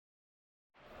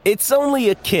It's only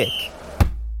a kick,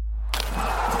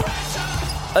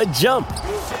 a jump,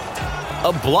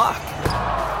 a block.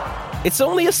 It's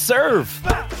only a serve.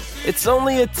 It's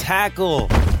only a tackle,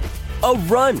 a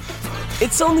run.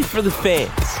 It's only for the fans.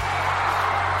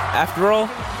 After all,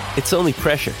 it's only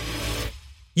pressure.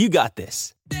 You got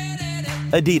this.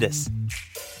 Adidas.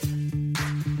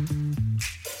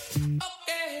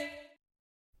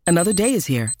 Another day is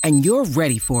here, and you're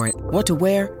ready for it. What to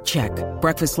wear? Check.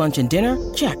 Breakfast, lunch, and dinner?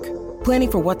 Check.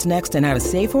 Planning for what's next and how to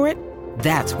save for it?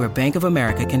 That's where Bank of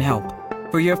America can help.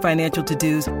 For your financial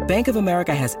to-dos, Bank of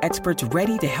America has experts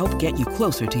ready to help get you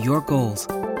closer to your goals.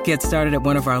 Get started at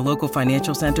one of our local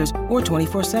financial centers or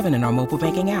 24/7 in our mobile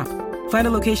banking app. Find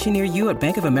a location near you at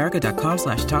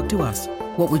bankofamerica.com/talktous.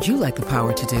 What would you like the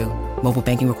power to do? Mobile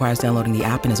banking requires downloading the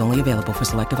app and is only available for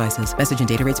select devices. Message and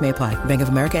data rates may apply. Bank of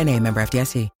America N.A., member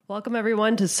FDIC. Welcome,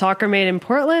 everyone, to Soccer Made in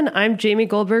Portland. I'm Jamie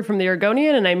Goldberg from The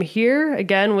Oregonian, and I'm here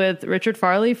again with Richard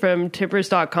Farley from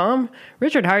Timbers.com.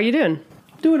 Richard, how are you doing?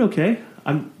 Doing okay.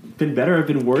 I've been better, I've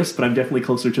been worse, but I'm definitely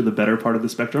closer to the better part of the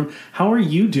spectrum. How are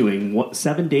you doing?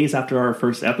 7 days after our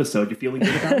first episode, you feeling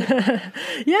good about it?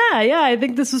 Yeah, I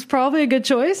think this was probably a good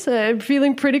choice. I'm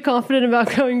feeling pretty confident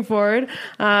about going forward,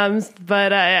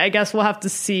 but I guess we'll have to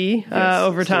see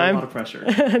over time. A lot of pressure.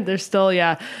 There's still,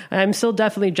 I'm still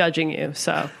definitely judging you,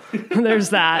 so there's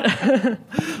that.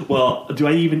 Well, do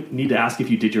I even need to ask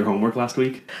if you did your homework last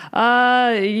week?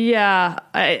 Yeah.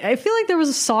 I feel like there was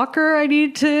a soccer I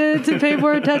need to pay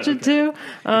more attention to.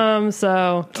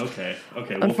 Okay.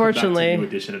 Unfortunately, we'll come back to New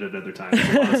Edition at another time.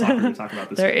 There's a lot of soccer to talk about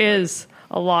this There week. is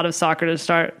a lot of soccer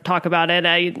to talk about it.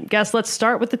 I guess let's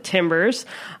start with the Timbers.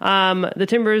 The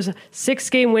Timbers'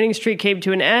 6-game winning streak came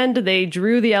to an end. They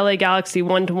drew the LA Galaxy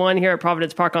 1-1 here at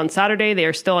Providence Park on Saturday. They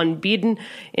are still unbeaten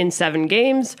in 7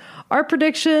 games. Our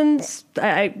predictions,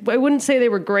 I wouldn't say they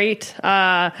were great.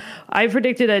 I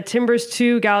predicted a Timbers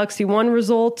 2, Galaxy 1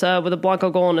 result with a Blanco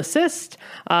goal and assist.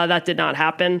 That did not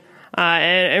happen.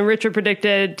 And Richard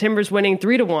predicted Timbers winning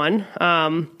 3-1.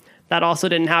 That also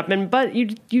didn't happen. But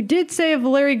you did say a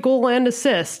Valeri goal and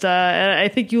assist. And I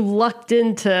think you lucked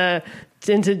into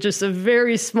just a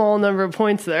very small number of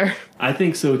points there. I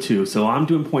think so too. So I'm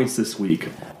doing points this week.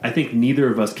 I think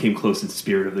neither of us came close to the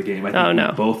spirit of the game. I think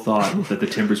we both thought that the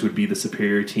Timbers would be the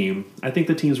superior team. I think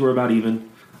the teams were about even.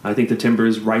 I think the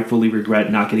Timbers rightfully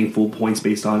regret not getting full points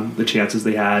based on the chances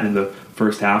they had in the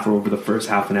first half or over the first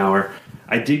half an hour.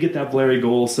 I did get that Valeri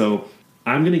goal, so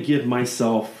I'm going to give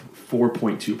myself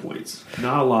 4.2 points.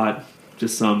 Not a lot,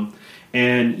 just some.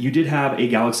 And you did have a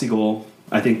Galaxy goal.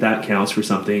 I think that counts for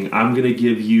something. I'm going to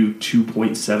give you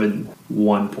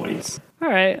 2.71 points. All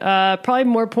right. Probably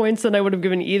more points than I would have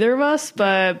given either of us,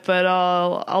 but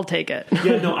I'll take it.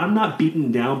 Yeah, no, I'm not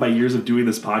beaten down by years of doing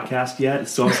this podcast yet,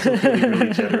 so I'm still feeling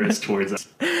really generous towards us.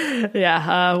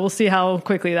 Yeah, we'll see how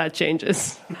quickly that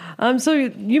changes. So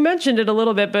you mentioned it a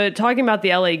little bit, but talking about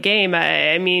the LA game,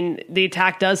 I mean, the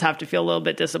attack does have to feel a little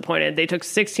bit disappointed. They took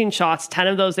 16 shots, 10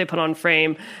 of those they put on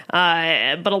frame,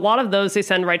 but a lot of those they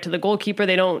send right to the goalkeeper.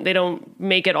 They don't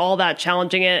make it all that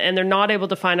challenging, and they're not able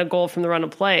to find a goal from the run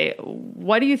of play.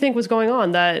 What do you think was going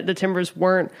on that the Timbers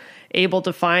weren't able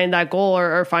to find that goal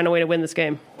or find a way to win this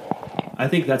game? I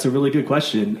think that's a really good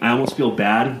question. I almost feel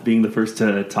bad being the first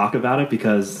to talk about it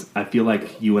because I feel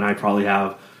like you and I probably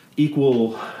have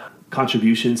equal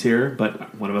contributions here,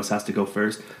 but one of us has to go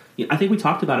first. I think we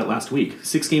talked about it last week.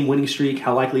 6-game winning streak,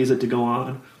 how likely is it to go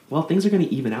on? Well, things are going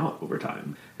to even out over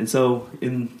time. And so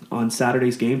during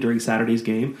Saturday's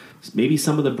game, maybe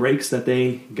some of the breaks that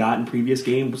they got in previous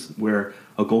games where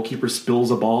a goalkeeper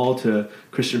spills a ball to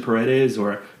Christian Paredes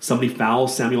or somebody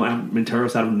fouls Samuel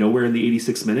Monteros out of nowhere in the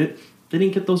 86th minute, they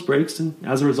didn't get those breaks, and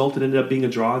as a result, it ended up being a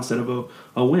draw instead of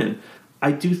a win.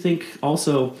 I do think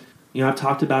also, I've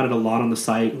talked about it a lot on the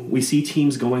site. We see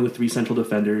teams going with 3 central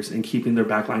defenders and keeping their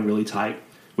backline really tight,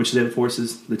 which then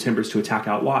forces the Timbers to attack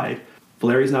out wide.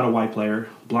 Valeri's not a wide player.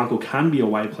 Blanco can be a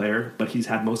wide player, but he's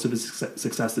had most of his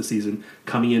success this season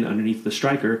coming in underneath the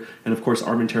striker. And of course,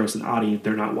 Armenteros and Adi,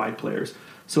 they're not wide players.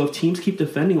 So if teams keep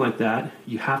defending like that,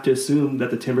 you have to assume that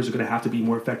the Timbers are going to have to be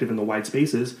more effective in the wide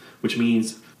spaces, which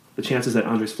means the chances that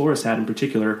Andres Flores had in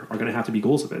particular are going to have to be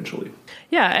goals eventually.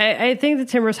 Yeah, I think the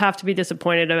Timbers have to be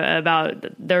disappointed about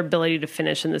their ability to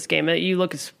finish in this game. You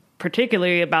look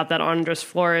particularly about that Andres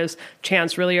Flores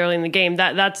chance really early in the game.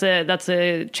 That's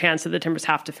a chance that the Timbers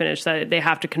have to finish, that they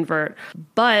have to convert.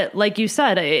 But like you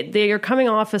said, they are coming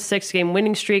off a 6-game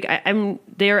winning streak.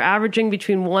 They are averaging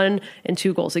between 1 and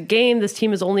 2 goals a game. This team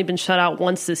has only been shut out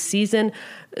once this season.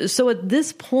 So at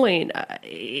this point,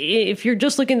 if you're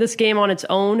just looking at this game on its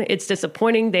own, it's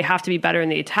disappointing. They have to be better in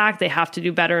the attack. They have to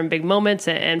do better in big moments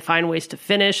and find ways to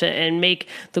finish and make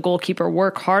the goalkeeper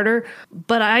work harder.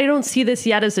 But I don't see this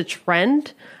yet as a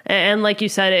trend. And like you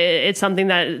said, it's something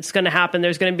that's going to happen.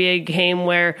 There's going to be a game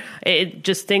where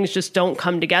things just don't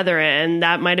come together, and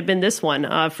that might have been this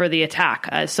one for the attack.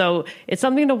 So it's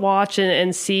something to watch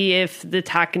and see if the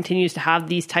attack continues to have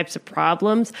these types of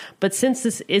problems. But since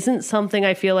this isn't something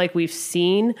I feel like we've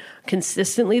seen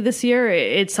consistently this year,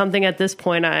 it's something at this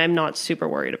point I'm not super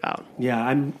worried about. Yeah,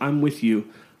 I'm with you.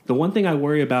 The one thing I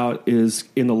worry about is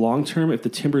in the long term, if the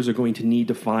Timbers are going to need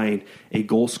to find a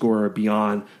goal scorer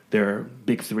beyond their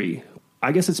big three.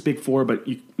 I guess it's big four, but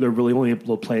they're really only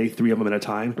able to play three of them at a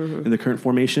time in the current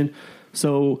formation.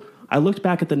 So I looked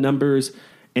back at the numbers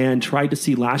and tried to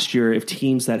see last year if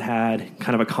teams that had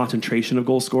kind of a concentration of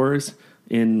goal scorers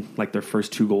in like their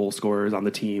first two goal scorers on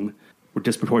the team were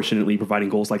disproportionately providing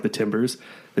goals like the Timbers.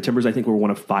 The Timbers, I think, were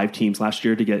one of 5 teams last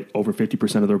year to get over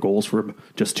 50% of their goals from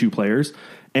just 2 players.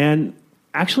 And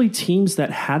actually, teams that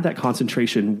had that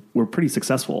concentration were pretty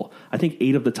successful. I think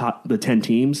 8 of the 10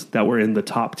 teams that were in the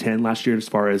top 10 last year as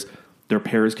far as their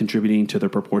pairs contributing to their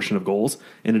proportion of goals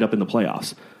ended up in the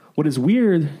playoffs. What is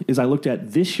weird is I looked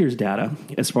at this year's data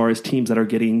as far as teams that are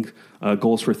getting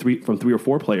goals from 3 or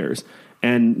 4 players.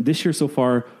 And this year so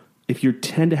far, if you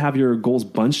tend to have your goals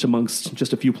bunched amongst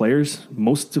just a few players,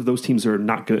 most of those teams are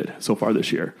not good so far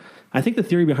this year. I think the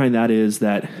theory behind that is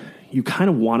that you kind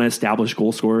of want to establish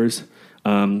goal scorers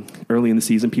early in the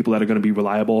season, people that are going to be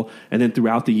reliable, and then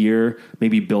throughout the year,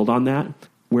 maybe build on that.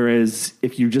 Whereas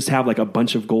if you just have like a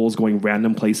bunch of goals going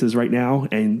random places right now,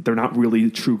 and they're not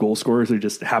really true goal scorers, they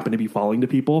just happen to be falling to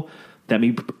people, that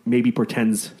maybe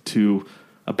portends to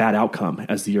a bad outcome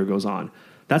as the year goes on.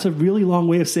 That's a really long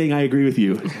way of saying I agree with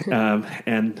you,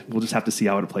 and we'll just have to see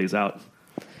how it plays out.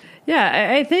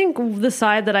 Yeah, I think the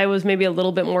side that I was maybe a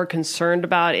little bit more concerned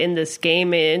about in this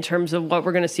game in terms of what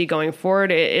we're going to see going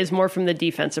forward is more from the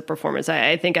defensive performance.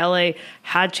 I think LA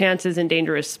had chances in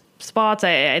dangerous spots.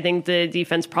 I think the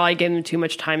defense probably gave them too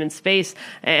much time and space.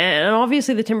 And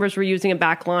obviously the Timbers were using a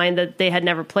back line that they had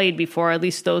never played before, at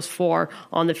least those 4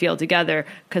 on the field together.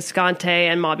 Cascante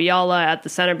and Mabiala at the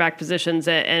center back positions,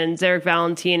 and Zarek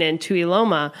Valentin and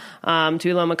Tuiloma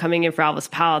coming in for Alvis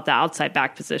Powell at the outside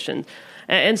back position.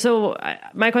 And so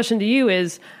my question to you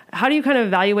is, how do you kind of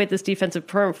evaluate this defensive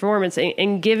performance?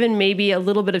 And given maybe a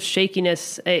little bit of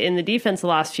shakiness in the defense the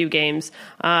last few games,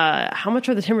 how much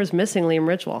are the Timbers missing Liam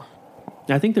Ridgewell?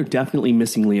 I think they're definitely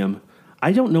missing Liam.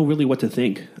 I don't know really what to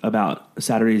think about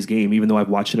Saturday's game, even though I've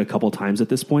watched it a couple times at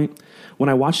this point. When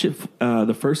I watched it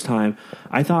the first time,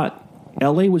 I thought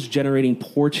LA was generating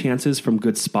poor chances from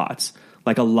good spots.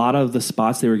 Like a lot of the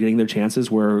spots they were getting their chances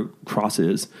were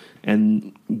crosses,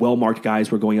 and well-marked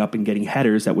guys were going up and getting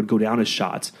headers that would go down as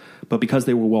shots. But because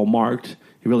they were well-marked,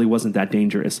 it really wasn't that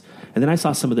dangerous. And then I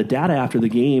saw some of the data after the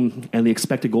game, and the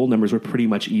expected goal numbers were pretty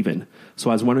much even.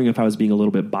 So I was wondering if I was being a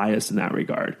little bit biased in that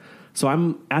regard. So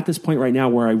I'm at this point right now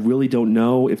where I really don't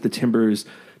know if the Timbers'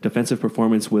 defensive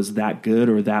performance was that good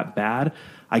or that bad.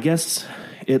 I guess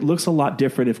it looks a lot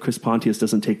different if Chris Pontius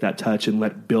doesn't take that touch and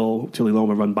let Bill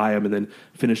Tuiloma run by him and then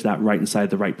finish that right inside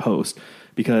the right post.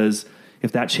 Because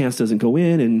if that chance doesn't go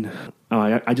in, and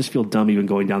I just feel dumb even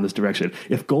going down this direction.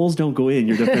 If goals don't go in,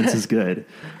 your defense is good.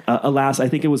 Alas, I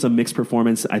think it was a mixed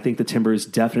performance. I think the Timbers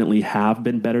definitely have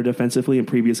been better defensively in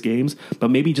previous games, but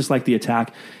maybe just like the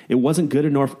attack, it wasn't good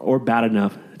enough or bad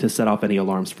enough to set off any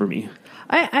alarms for me.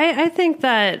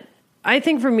 I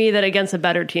think for me that against a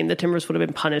better team, the Timbers would have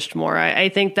been punished more. I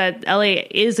think that LA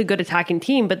is a good attacking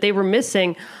team, but they were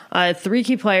missing 3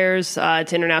 key players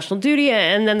to international duty,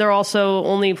 and then they're also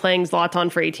only playing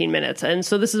Zlatan for 18 minutes. And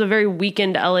so this is a very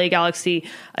weakened LA Galaxy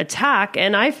attack,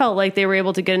 and I felt like they were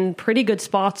able to get in pretty good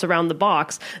spots around the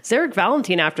box. Zarek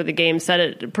Valentin after the game said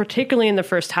it, particularly in the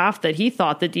first half, that he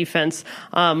thought the defense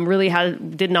really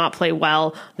did not play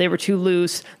well. They were too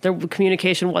loose. Their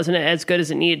communication wasn't as good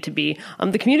as it needed to be.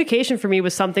 The communication for me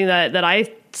was something that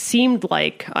I seemed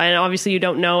like, and obviously you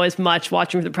don't know as much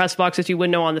watching from the press box as you would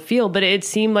know on the field, but it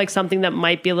seemed like something that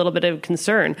might be a little bit of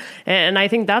concern. And I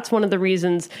think that's one of the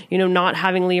reasons, not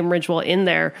having Liam Ridgewell in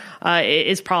there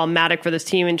is problematic for this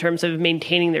team in terms of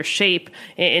maintaining their shape,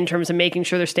 in terms of making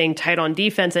sure they're staying tight on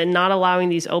defense and not allowing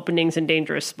these openings in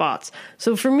dangerous spots.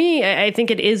 So for me, I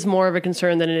think it is more of a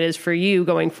concern than it is for you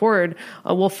going forward.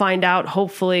 We'll find out,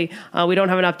 hopefully. We don't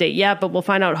have an update yet, but we'll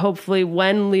find out hopefully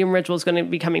when Liam Ridgewell is going to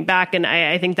be coming back. And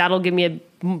I think that'll give me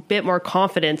a bit more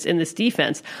confidence in this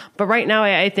defense. But right now,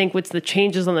 I think with the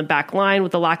changes on the back line,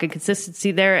 with the lack of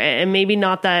consistency there, and maybe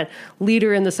not that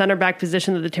leader in the center back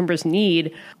position that the Timbers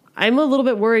need, I'm a little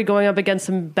bit worried going up against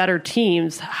some better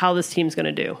teams, how this team's going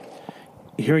to do.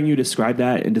 Hearing you describe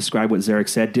that and describe what Zarek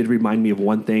said did remind me of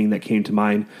one thing that came to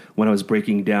mind when I was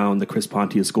breaking down the Chris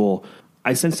Pontius goal.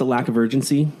 I sensed a lack of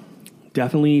urgency.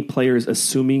 Definitely players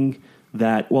assuming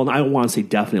that, well, I don't want to say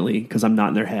definitely because I'm not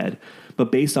in their head,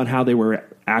 but based on how they were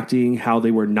acting, how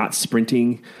they were not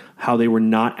sprinting, how they were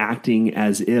not acting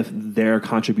as if their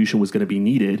contribution was going to be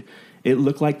needed, it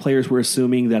looked like players were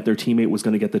assuming that their teammate was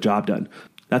going to get the job done.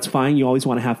 That's fine. You always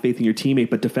want to have faith in your teammate,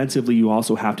 but defensively, you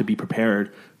also have to be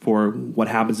prepared for what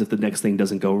happens if the next thing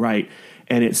doesn't go right.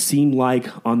 And it seemed like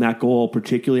on that goal,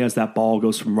 particularly as that ball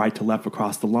goes from right to left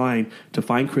across the line to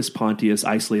find Chris Pontius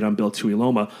isolated on Bill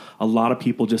Tuiloma, a lot of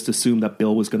people just assumed that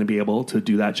Bill was going to be able to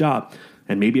do that job.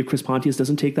 And maybe if Chris Pontius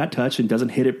doesn't take that touch and doesn't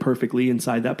hit it perfectly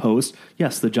inside that post,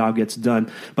 yes, the job gets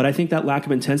done. But I think that lack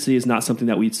of intensity is not something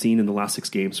that we've seen in the last 6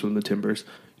 games from the Timbers.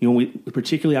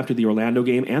 Particularly after the Orlando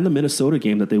game and the Minnesota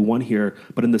game that they won here,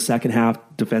 but in the second half,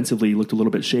 defensively looked a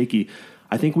little bit shaky.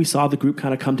 I think we saw the group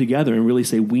kind of come together and really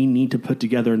say, we need to put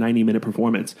together a 90-minute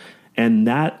performance. And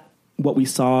that, what we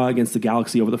saw against the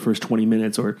Galaxy over the first 20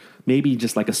 minutes, or maybe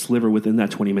just like a sliver within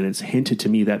that 20 minutes, hinted to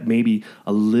me that maybe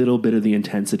a little bit of the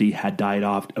intensity had died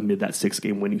off amid that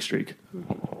 6-game winning streak.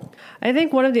 I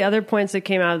think one of the other points that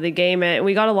came out of the game, and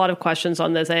we got a lot of questions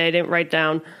on this, I didn't write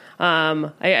down.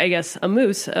 I guess a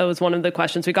moose was one of the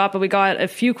questions we got, but we got a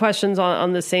few questions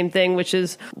on the same thing, which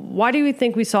is, why do you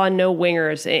think we saw no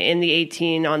wingers in the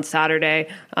 18 on Saturday?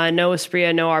 No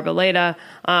Asprilla, no Arboleda.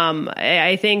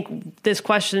 I think this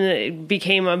question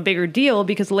became a bigger deal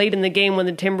because late in the game when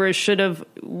the Timbers should have,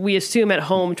 we assume at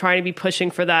home, trying to be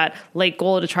pushing for that late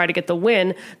goal to try to get the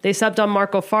win, they subbed on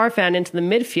Marco Farfan into the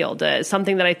midfield,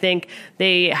 something that I think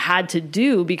they had to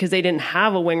do because they didn't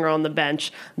have a winger on the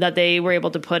bench that they were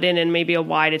able to put in maybe a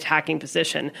wide attacking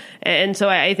position. And so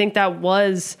I think that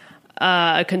was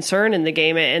a concern in the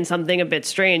game and something a bit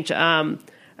strange.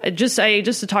 Just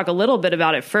to talk a little bit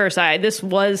about it first, this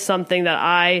was something that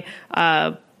I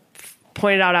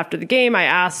pointed out after the game. I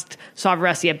asked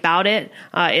Savarese about it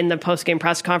in the post-game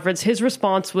press conference. His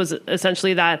response was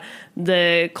essentially that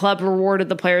the club rewarded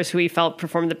the players who he felt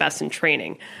performed the best in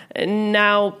training. And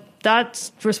now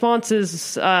that response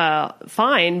is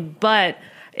fine, but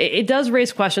it does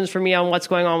raise questions for me on what's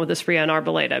going on with Asprilla and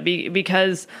Arboleda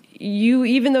because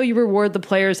even though you reward the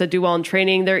players that do well in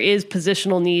training, there is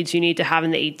positional needs you need to have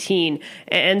in the 18.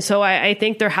 And so I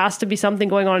think there has to be something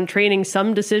going on in training,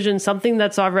 some decision, something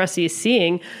that Savarese is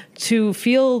seeing to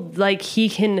feel like he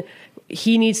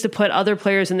needs to put other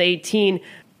players in the 18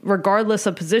 regardless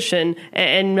of position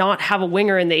and not have a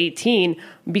winger in the 18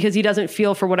 because he doesn't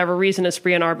feel for whatever reason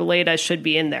Asprilla and Arboleda should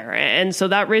be in there. And so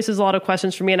that raises a lot of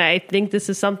questions for me. And I think this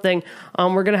is something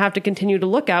we're going to have to continue to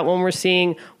look at when we're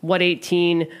seeing what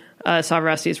 18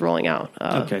 Savarese is rolling out.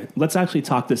 Okay, let's actually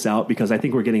talk this out because I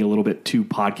think we're getting a little bit too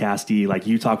podcasty. Like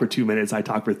you talk for 2 minutes, I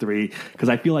talk for 3, because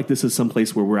I feel like this is some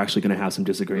place where we're actually going to have some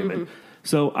disagreement. Mm-hmm.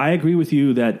 So I agree with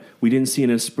you that we didn't see an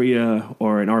Asprilla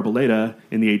or an Arboleda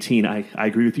in the 18. I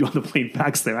agree with you on the plain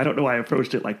facts there. I don't know why I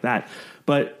approached it like that.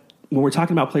 But when we're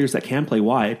talking about players that can play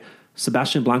wide,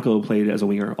 Sebastian Blanco played as a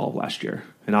winger all of last year.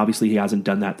 And obviously he hasn't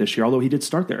done that this year, although he did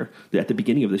start there at the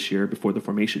beginning of this year before the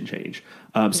formation change.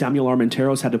 Samuel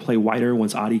Armenteros had to play wider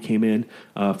once Adi came in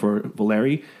for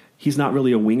Valeri. He's not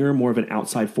really a winger, more of an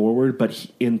outside forward, but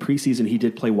in preseason he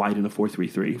did play wide in a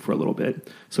 4-3-3 for a little bit.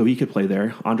 So he could play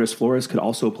there. Andres Flores could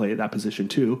also play at that position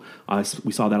too.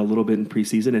 We saw that a little bit in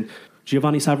preseason. And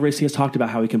Giovanni Savarese has talked about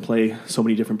how he can play so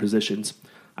many different positions.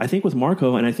 I think with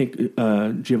Marco, and I think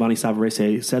Giovanni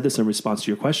Savarese said this in response to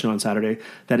your question on Saturday,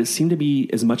 that it seemed to be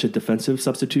as much a defensive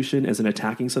substitution as an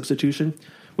attacking substitution,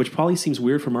 which probably seems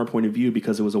weird from our point of view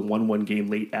because it was a 1-1 game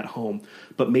late at home.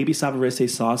 But maybe Savarese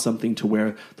saw something to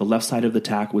where the left side of the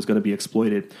attack was going to be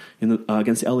exploited.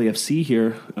 Against LAFC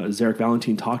here, Zarek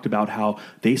Valentin talked about how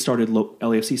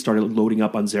LAFC started loading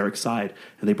up on Zarek's side,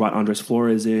 and they brought Andres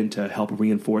Flores in to help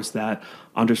reinforce that.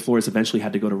 Andres Flores eventually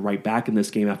had to go to right back in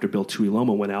this game after Bill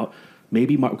Tuiloma went out.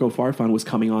 Maybe Marco Farfan was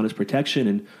coming on as protection,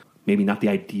 and maybe not the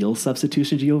ideal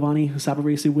substitution Giovanni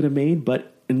Savarese would have made,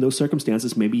 but in those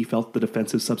circumstances, maybe he felt the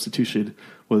defensive substitution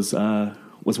was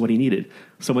what he needed.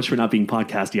 So much for not being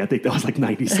podcasty. I think that was like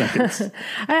 90 seconds.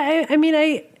 I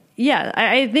mean, Yeah,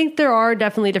 I think there are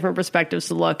definitely different perspectives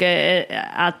to look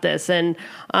at this. And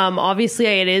obviously,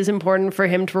 it is important for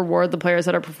him to reward the players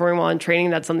that are performing well in training.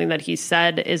 That's something that he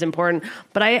said is important.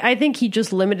 But I think he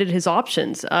just limited his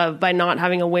options by not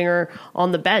having a winger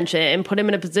on the bench and put him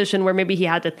in a position where maybe he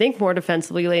had to think more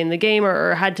defensively late in the game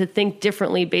or had to think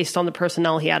differently based on the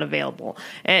personnel he had available.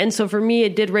 And so for me,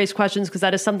 it did raise questions because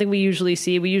that is something we usually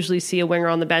see. We usually see a winger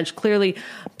on the bench. Clearly,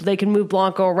 they can move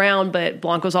Blanco around, but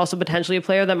Blanco's also potentially a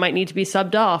player that might need to be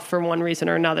subbed off for one reason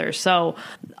or another. So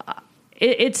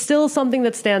it's still something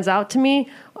that stands out to me.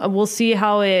 We'll see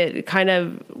how it kind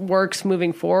of works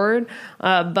moving forward.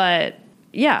 But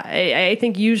yeah, I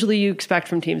think usually you expect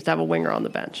from teams to have a winger on the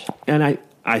bench. And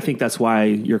I think that's why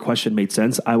your question made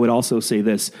sense. I would also say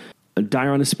this.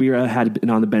 Dairon Aspira had been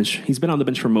on the bench. He's been on the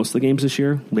bench for most of the games this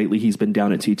year. Lately, he's been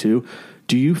down at T2.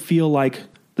 Do you feel like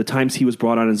the times he was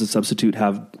brought on as a substitute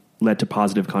have led to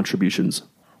positive contributions?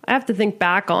 I have to think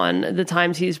back on the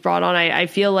times he's brought on. I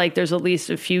feel like there's at least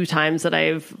a few times that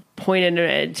I've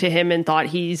pointed to him and thought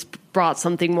he's brought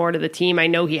something more to the team. I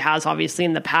know he has, obviously,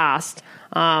 in the past.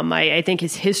 I think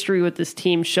his history with this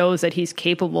team shows that he's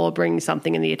capable of bringing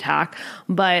something in the attack.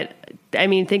 But, I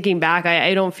mean, thinking back,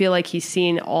 I don't feel like he's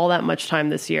seen all that much time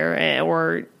this year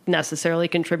or necessarily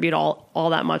contribute all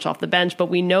that much off the bench, but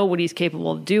we know what he's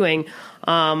capable of doing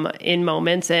in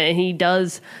moments, and he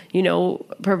does,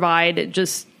 provide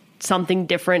just something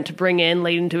different to bring in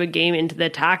late into a game into the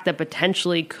attack that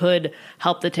potentially could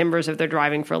help the Timbers if they're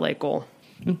driving for a late goal.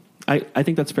 I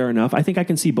think that's fair enough. I think I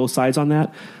can see both sides on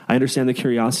that. I understand the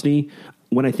curiosity.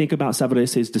 When I think about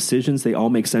Savarese's decisions, they all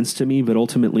make sense to me, but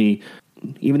ultimately,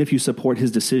 even if you support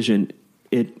his decision,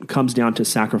 it comes down to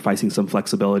sacrificing some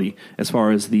flexibility as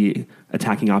far as the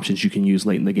attacking options you can use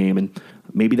late in the game. And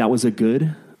maybe that was a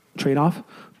good trade-off,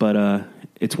 but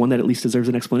it's one that at least deserves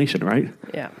an explanation, right?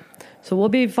 Yeah. So we'll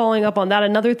be following up on that.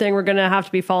 Another thing we're going to have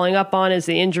to be following up on is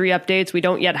the injury updates. We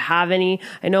don't yet have any.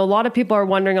 I know a lot of people are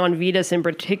wondering on Vitas in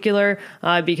particular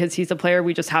because he's a player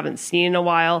we just haven't seen in a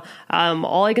while.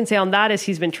 All I can say on that is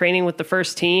he's been training with the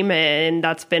first team, and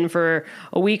that's been for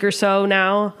a week or so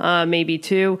now, maybe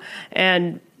two.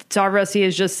 And Savarese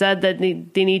has just said that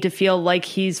they need to feel like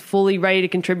he's fully ready to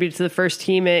contribute to the first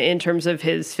team in terms of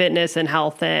his fitness and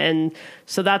health. And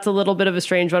so that's a little bit of a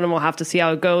strange one, and we'll have to see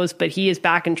how it goes. But he is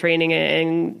back in training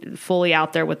and fully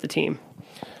out there with the team.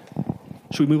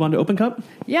 Should we move on to Open Cup?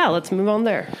 Yeah, let's move on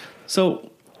there.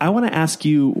 So I want to ask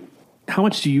you, how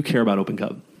much do you care about Open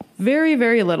Cup? Very,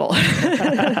 very little.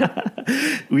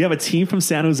 We have a team from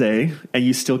San Jose, and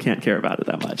you still can't care about it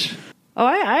that much. Oh,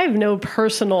 I have no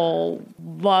personal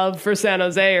love for San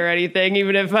Jose or anything,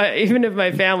 even if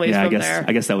my family's from there.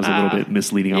 I guess that was a little bit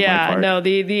misleading on my part. Yeah, no,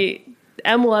 the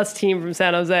MLS team from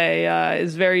San Jose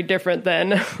is very different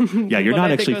than. Yeah, you're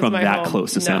not actually from that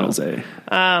close to San Jose.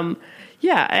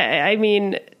 I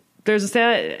mean,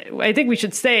 I think we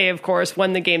should say, of course,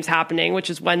 when the game's happening, which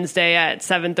is Wednesday at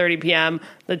 7:30 p.m.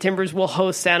 The Timbers will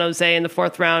host San Jose in the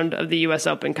fourth round of the U.S.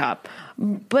 Open Cup.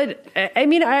 But, I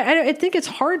mean, I think it's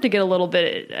hard to get a little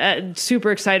bit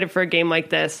super excited for a game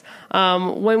like this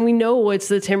when we know it's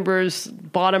the Timbers'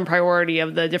 bottom priority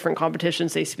of the different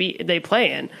competitions they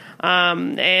play in.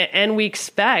 And we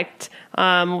expect,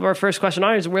 our first question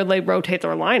on is where they rotate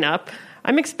their lineup.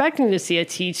 I'm expecting to see a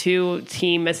T2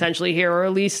 team essentially here, or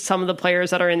at least some of the players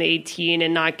that are in the 18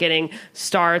 and not getting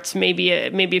starts, maybe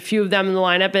a few of them in the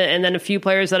lineup, and then a few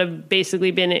players that have basically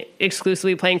been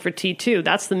exclusively playing for T2.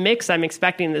 That's the mix I'm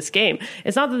expecting in this game.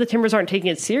 It's not that the Timbers aren't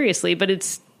taking it seriously, but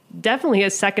it's definitely a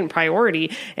second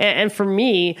priority. And for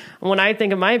me, when I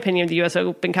think of my opinion of the U.S.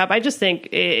 Open Cup, I just think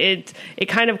it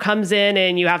kind of comes in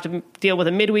and you have to deal with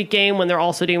a midweek game when they're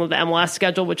also dealing with the MLS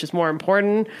schedule, which is more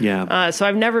important. Yeah. So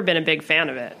I've never been a big fan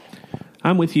of it.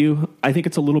 I'm with you. I think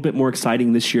it's a little bit more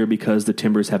exciting this year because the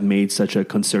Timbers have made such a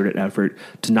concerted effort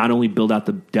to not only build out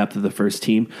the depth of the first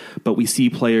team, but we see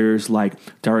players like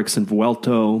Derrickson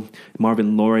Vuelto,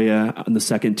 Marvin Loria on the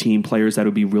second team, players that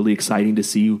would be really exciting to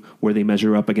see where they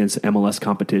measure up against MLS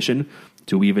competition.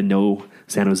 Do we even know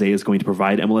San Jose is going to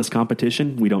provide MLS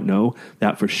competition? We don't know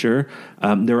that for sure.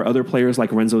 There are other players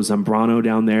like Renzo Zambrano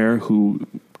down there who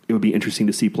it would be interesting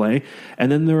to see play.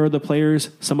 And then there are the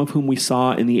players, some of whom we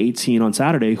saw in the 18 on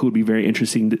Saturday, who would be very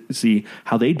interesting to see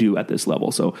how they do at this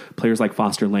level. So players like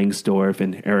Foster Langsdorff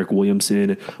and Eric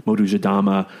Williamson, Modou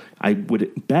Jadama, I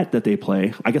would bet that they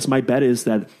play. I guess my bet is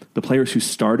that the players who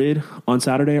started on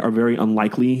Saturday are very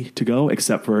unlikely to go,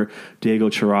 except for Diego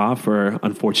Chara for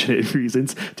unfortunate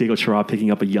reasons. Diego Chara picking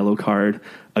up a yellow card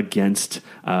against,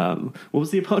 what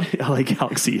was the opponent? LA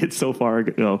Galaxy. It's so far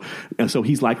ago. So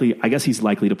he's likely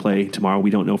to play tomorrow. We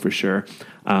don't know for sure.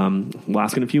 We'll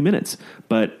ask in a few minutes.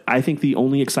 But I think the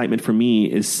only excitement for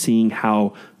me is seeing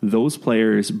how those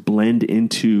players blend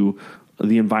into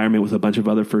the environment with a bunch of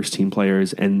other first team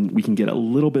players, and we can get a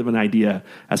little bit of an idea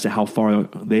as to how far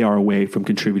they are away from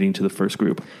contributing to the first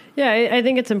group. Yeah, I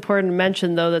think it's important to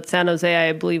mention, though, that San Jose,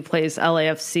 I believe, plays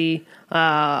LAFC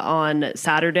on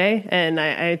Saturday, and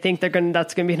I think that's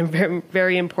going to be a very,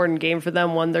 very important game for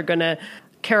them. One, they're going to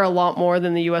care a lot more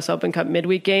than the U.S. Open Cup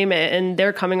midweek game, and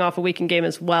they're coming off a weekend game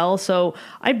as well. So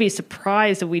I'd be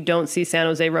surprised if we don't see San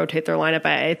Jose rotate their lineup.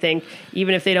 I think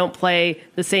even if they don't play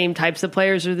the same types of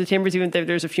players as the Timbers, even if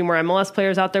there's a few more MLS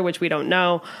players out there, which we don't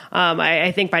know,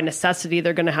 I think by necessity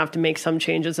they're going to have to make some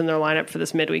changes in their lineup for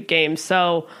this midweek game.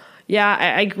 So yeah,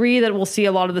 I agree that we'll see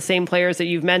a lot of the same players that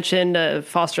you've mentioned,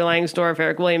 Foster Langsdorff,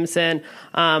 Eric Williamson,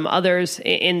 others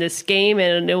in this game,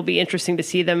 and it will be interesting to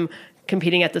see them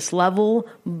competing at this level.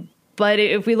 But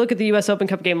if we look at the U.S. Open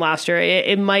Cup game last year,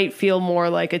 it might feel more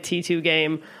like a T2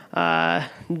 game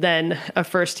than a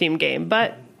first team game.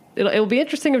 But it'll be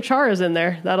interesting if Chara's in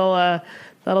there.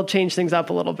 That'll change things up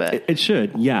a little bit. It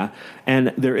should, yeah.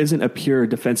 And there isn't a pure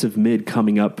defensive mid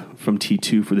coming up from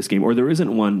T2 for this game, or there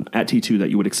isn't one at T2 that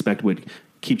you would expect would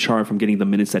keep Chara from getting the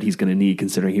minutes that he's going to need,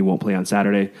 considering he won't play on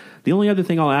Saturday. The only other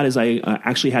thing I'll add is I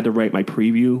actually had to write my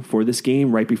preview for this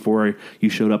game right before you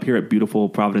showed up here at beautiful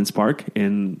Providence Park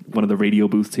in one of the radio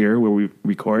booths here where we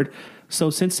record. So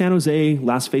since San Jose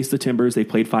last faced the Timbers, they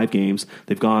played 5 games.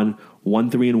 They've gone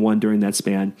 1-3-1 during that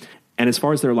span. And as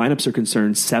far as their lineups are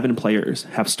concerned, 7 players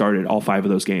have started all 5 of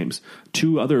those games.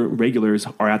 2 other regulars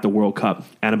are at the World Cup.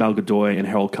 Annabelle Godoy and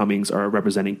Harold Cummings are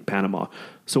representing Panama.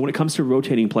 So when it comes to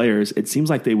rotating players, it seems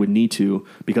like they would need to,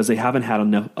 because they haven't had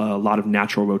a lot of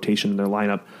natural rotation in their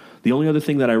lineup. The only other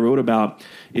thing that I wrote about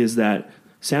is that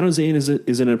San Jose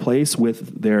is in a place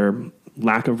with their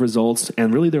lack of results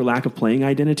and really their lack of playing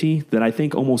identity that I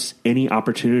think almost any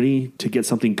opportunity to get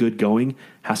something good going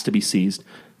has to be seized.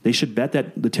 They should bet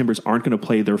that the Timbers aren't going to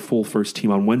play their full first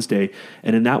team on Wednesday.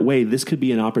 And in that way, this could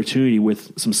be an opportunity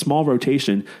with some small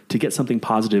rotation to get something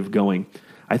positive going.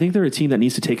 I think they're a team that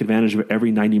needs to take advantage of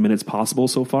every 90 minutes possible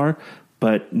so far,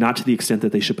 but not to the extent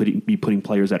that they should be putting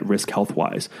players at risk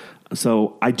health-wise.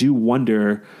 So I do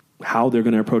wonder how they're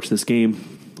going to approach this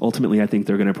game. Ultimately, I think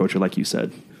they're going to approach it like you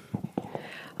said.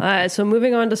 So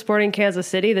moving on to Sporting Kansas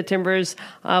City, the Timbers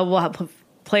will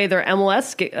play their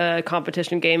MLS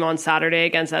competition game on Saturday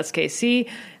against SKC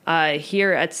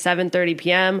here at 7:30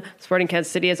 p.m. Sporting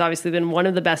Kansas City has obviously been one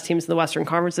of the best teams in the Western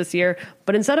Conference this year.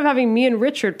 But instead of having me and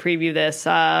Richard preview this,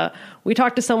 we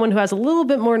talked to someone who has a little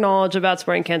bit more knowledge about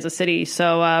Sporting Kansas City.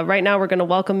 So right now we're going to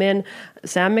welcome in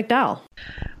Sam McDowell.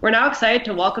 We're now excited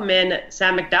to welcome in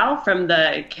Sam McDowell from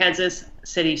the Kansas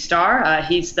City Star.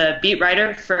 He's the beat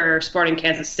writer for Sporting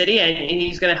Kansas City, and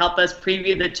he's going to help us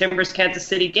preview the Timbers Kansas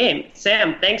City game.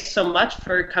 Sam, thanks so much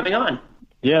for coming on.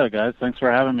 Yeah, guys, thanks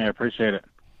for having me. I appreciate it.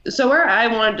 So where I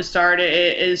wanted to start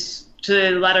is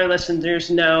to let our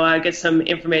listeners know, get some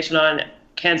information on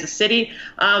Kansas City.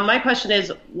 My question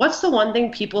is, what's the one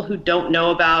thing people who don't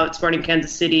know about Sporting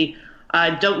Kansas City,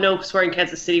 don't know Sporting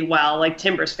Kansas City well, like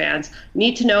Timbers fans,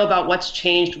 need to know about what's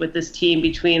changed with this team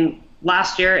between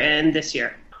last year and this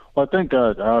year? Well, I think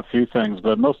a few things,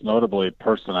 but most notably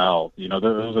personnel. You know,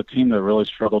 there was a team that really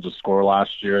struggled to score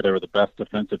last year. They were the best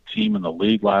defensive team in the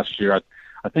league last year.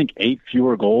 I think 8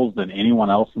 fewer goals than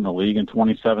anyone else in the league in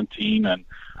 2017, and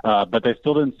but they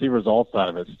still didn't see results out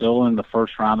of it. Still in the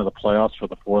first round of the playoffs for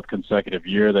the 4th consecutive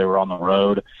year. They were on the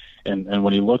road. And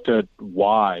when you looked at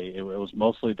why, it was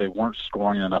mostly they weren't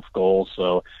scoring enough goals.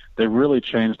 So they really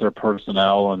changed their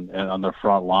personnel and on their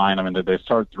front line. I mean, they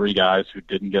started 3 guys who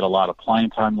didn't get a lot of playing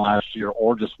time last year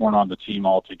or just weren't on the team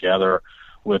altogether,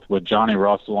 with Johnny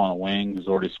Russell on a wing, who's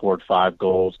already scored 5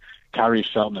 goals, Kyrie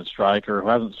Shelton at striker, who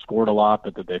hasn't scored a lot,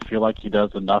 but that they feel like he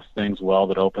does enough things well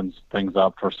that opens things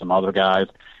up for some other guys.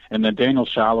 And then Daniel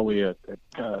Shalhoub,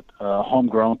 a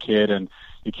homegrown kid, and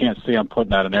you can't see I'm putting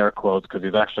that in air quotes because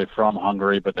he's actually from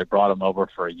Hungary, but they brought him over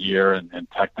for a year, and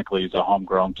technically he's a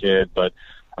homegrown kid. But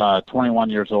 21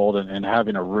 years old and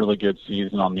having a really good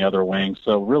season on the other wing.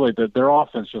 So really their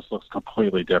offense just looks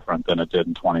completely different than it did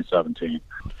in 2017.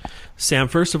 Sam,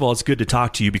 first of all, it's good to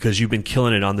talk to you because you've been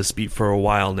killing it on this beat for a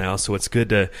while now. So it's good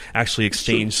to actually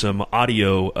exchange some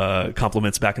audio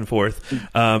compliments back and forth.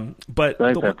 But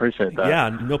thanks, I appreciate that. Yeah,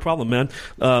 no problem, man.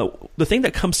 The thing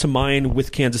that comes to mind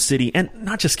with Kansas City, and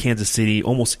not just Kansas City,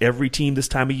 almost every team this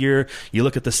time of year, you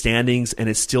look at the standings and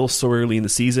it's still so early in the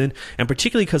season, and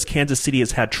particularly because Kansas City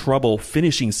has had trouble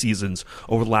finishing seasons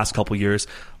over the last couple of years.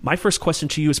 My first question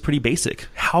to you is pretty basic.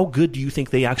 How good do you think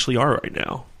they actually are right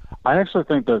now? I actually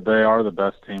think that they are the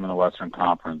best team in the Western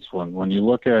Conference. When you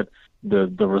look at the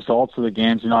results of the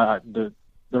games,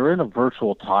 they're in a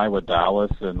virtual tie with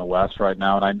Dallas in the West right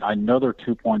now, and I know they're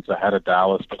 2 points ahead of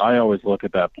Dallas, but I always look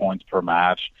at that points per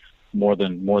match more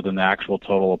than the actual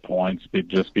total of points,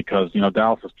 just because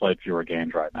Dallas has played fewer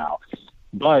games right now.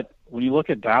 But when you look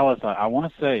at Dallas, I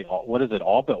want to say, what is it,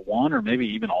 all but one, or maybe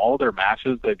even all of their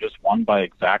matches, they've just won by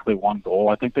exactly one goal.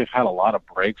 I think they've had a lot of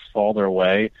breaks fall their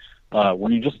way.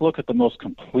 When you just look at the most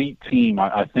complete team,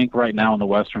 I think right now in the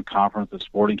Western Conference, the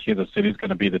Sporting Kansas City is going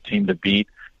to be the team to beat.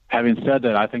 Having said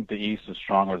that, I think the East is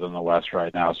stronger than the West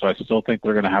right now, so I still think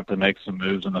they're going to have to make some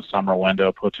moves in the summer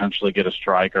window, potentially get a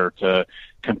striker to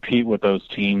compete with those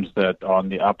teams that on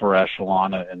the upper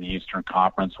echelon in the Eastern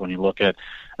Conference. When you look at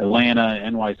Atlanta,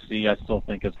 NYC, I still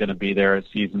think is going to be there at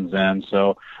season's end.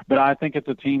 But I think it's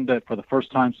a team that for the first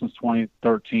time since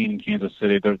 2013 in Kansas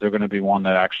City, they're going to be one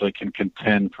that actually can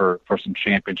contend for some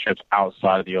championships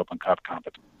outside of the Open Cup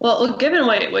competition. Well, given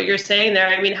what you're saying there,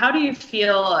 I mean, how do you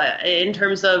feel in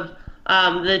terms of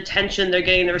the attention they're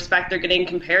getting, the respect they're getting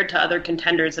compared to other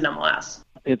contenders in MLS?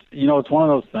 It's one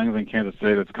of those things in Kansas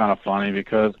City that's kind of funny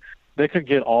because they could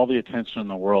get all the attention in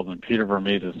the world, and Peter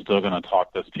Vermeet is still going to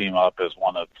talk this team up as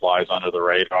one that flies under the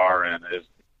radar and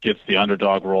gets the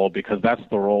underdog role because that's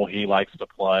the role he likes to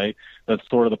play. That's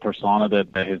sort of the persona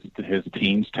that his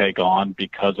teams take on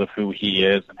because of who he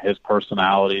is and his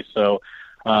personality. So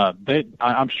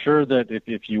I'm sure that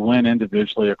if you went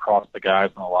individually across the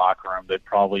guys in the locker room, they'd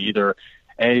probably either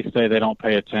say they don't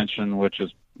pay attention, which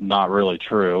is not really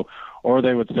true, or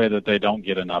they would say that they don't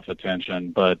get enough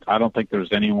attention. But I don't think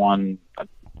there's anyone,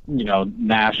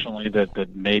 nationally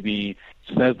that maybe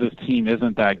says this team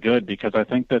isn't that good, because I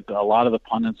think that a lot of the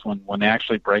pundits, when they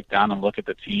actually break down and look at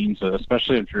the teams,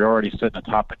 especially if you're already sitting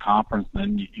atop the conference, and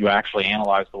then you actually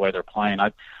analyze the way they're playing,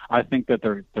 I think that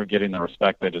they're getting the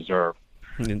respect they deserve.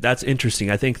 And that's interesting.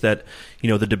 I think that,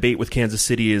 the debate with Kansas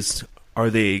City is,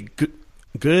 are they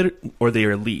good or they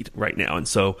are elite right now? And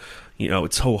so,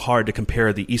 it's so hard to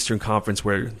compare the Eastern Conference,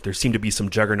 where there seem to be some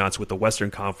juggernauts, with the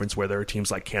Western Conference, where there are teams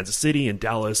like Kansas City and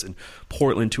Dallas and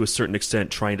Portland to a certain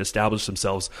extent trying to establish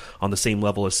themselves on the same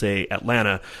level as, say,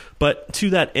 Atlanta. But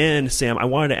to that end, Sam, I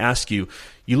wanted to ask you,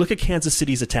 you look at Kansas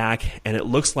City's attack and it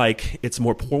looks like it's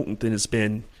more potent than it's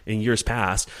been in years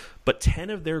past, but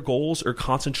 10 of their goals are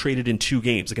concentrated in 2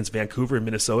 games against Vancouver and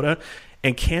Minnesota.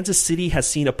 And Kansas City has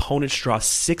seen opponents draw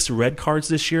 6 red cards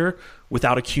this year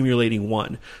without accumulating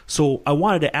 1. So I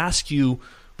wanted to ask you,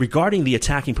 regarding the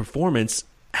attacking performance,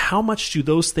 how much do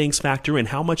those things factor in?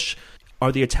 How much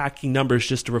are the attacking numbers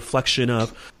just a reflection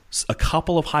of a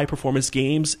couple of high-performance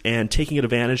games and taking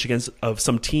advantage of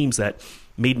some teams that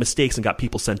made mistakes and got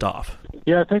people sent off?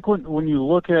 Yeah, I think when you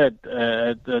look at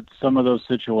some of those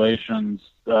situations,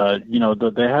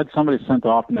 they had somebody sent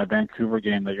off in that Vancouver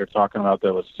game that you're talking about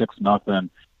that was 6-0,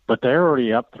 but they're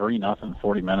already up 3-0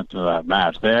 40 minutes into that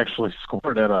match. They actually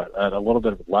scored at a little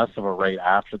bit less of a rate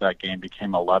after that game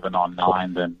became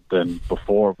 11-9 than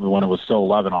before, when it was still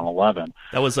 11-11.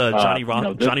 That was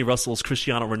Johnny Russell's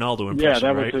Cristiano Ronaldo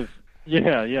impression, right?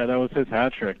 That was his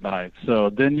hat trick night. So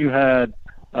then you had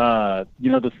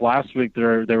this last week they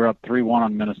were up 3-1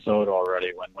 on Minnesota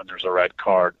already when there's a red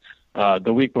card.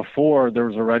 The week before there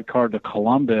was a red card to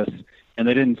Columbus and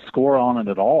they didn't score on it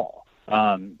at all.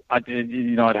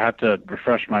 I'd have to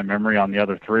refresh my memory on the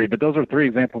other 3, but those are 3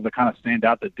 examples that kind of stand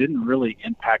out that didn't really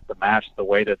impact the match the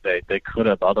way that they could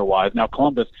have otherwise. Now,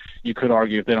 Columbus, you could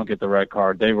argue if they don't get the red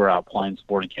card, they were outplaying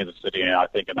Sporting Kansas City, I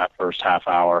think, in that first half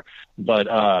hour. But,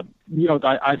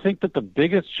 I think that the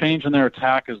biggest change in their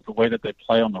attack is the way that they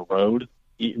play on the road,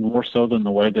 more so than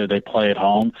the way that they play at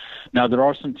home. Now, there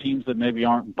are some teams that maybe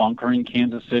aren't bunkering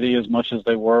Kansas City as much as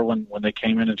they were when they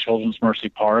came into Children's Mercy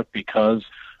Park, because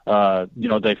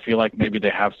they feel like maybe they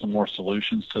have some more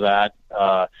solutions to that.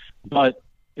 But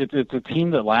it's a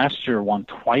team that last year won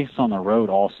twice on the road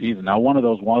all season. Now, one of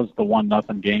those was the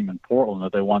 1-0 game in Portland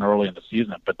that they won early in the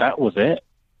season, but that was it.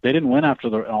 They didn't win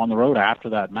on the road after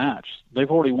that match.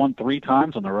 They've already won 3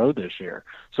 times on the road this year.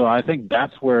 So I think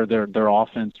that's where their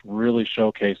offense really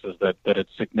showcases that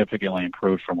it's significantly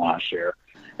improved from last year.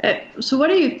 So what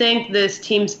do you think this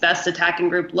team's best attacking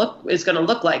group is going to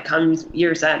look like come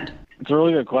year's end? It's a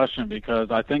really good question, because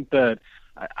I think that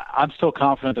I'm still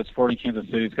confident that Sporting Kansas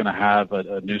City is going to have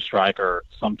a new striker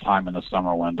sometime in the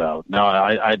summer window. Now,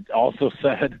 I also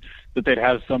said that they'd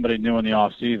have somebody new in the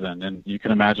off season, and you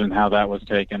can imagine how that was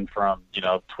taken from,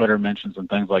 Twitter mentions and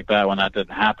things like that when that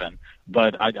didn't happen.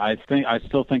 But I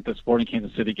still think that Sporting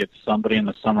Kansas City gets somebody in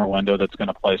the summer window that's going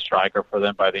to play striker for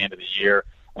them by the end of the year.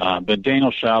 But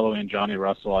Daniel Shalhoub and Johnny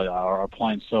Russell are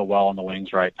playing so well on the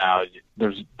wings right now.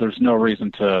 There's no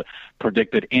reason to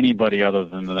predict that anybody other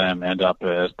than them end up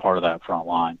as part of that front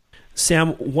line. Sam,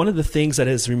 one of the things that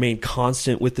has remained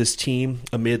constant with this team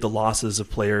amid the losses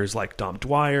of players like Dom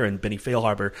Dwyer and Benny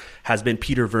Feilhaber has been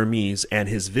Peter Vermes and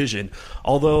his vision.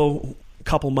 Although a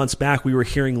couple months back we were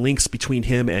hearing links between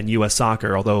him and U.S.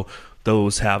 Soccer, although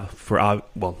those have,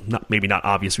 maybe not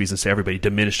obvious reasons to everybody,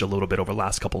 diminished a little bit over the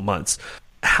last couple months.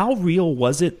 How real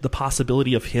was it, the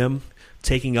possibility of him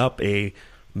taking up a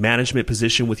management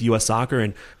position with U.S. Soccer,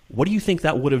 and what do you think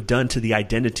that would have done to the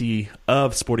identity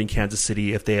of Sporting Kansas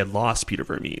City if they had lost Peter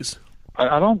Vermes?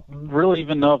 I don't really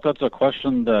even know if that's a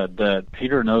question that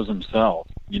Peter knows himself.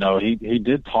 He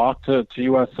did talk to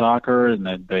U.S. Soccer,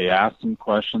 and they asked him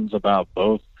questions about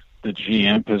both the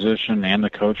GM position and the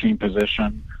coaching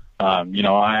position.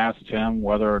 I asked him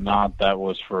whether or not that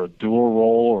was for a dual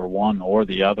role or one or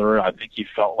the other. I think he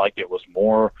felt like it was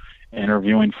more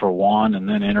interviewing for one and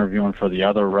then interviewing for the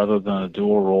other rather than a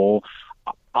dual role.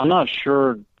 I'm not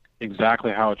sure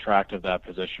exactly how attractive that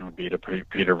position would be to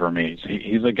Peter Vermes.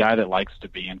 He's a guy that likes to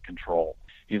be in control.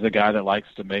 He's a guy that likes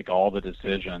to make all the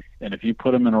decisions. And if you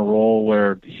put him in a role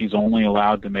where he's only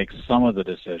allowed to make some of the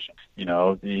decisions,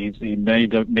 he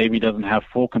maybe doesn't have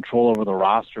full control over the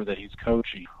roster that he's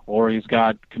coaching, or he's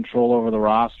got control over the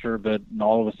roster, but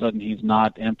all of a sudden he's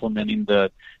not implementing the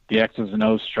X's and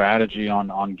O's strategy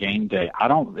on game day. I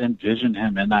don't envision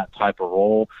him in that type of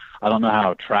role. I don't know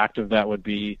how attractive that would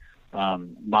be.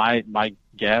 My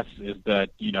guess is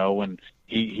that, when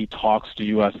he talks to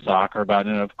U.S. Soccer about it,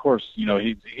 and of course,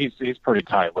 he's pretty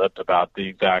tight-lipped about the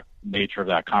exact nature of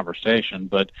that conversation.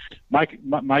 But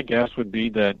my guess would be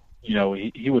that,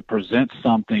 he would present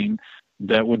something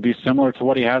that would be similar to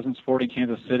what he has in Sporting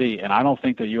Kansas City. And I don't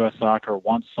think that U.S. Soccer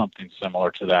wants something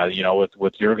similar to that.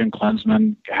 With Jurgen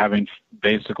Klinsmann having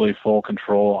basically full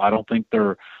control, I don't think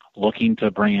they're looking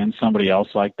to bring in somebody else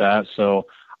like that. So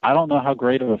I don't know how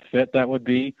great of a fit that would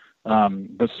be.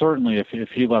 But certainly if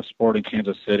he left Sporting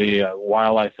Kansas City,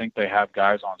 while I think they have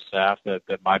guys on staff that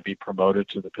might be promoted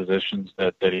to the positions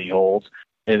that he holds,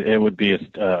 it would be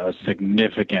a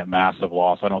significant, massive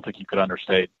loss. I don't think you could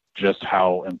understate just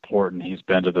how important he's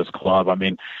been to this club. I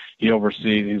mean, he's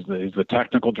the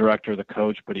technical director, the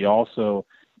coach, but he also,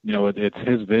 it's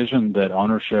his vision that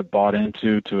ownership bought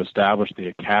into to establish the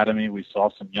academy. We saw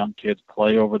some young kids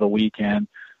play over the weekend,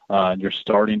 and you're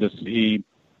starting to see,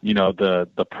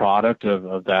 the product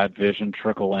of that vision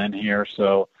trickle in here.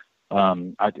 So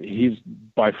he's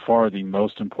by far the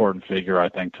most important figure, I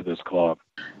think, to this club.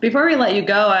 Before we let you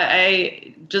go,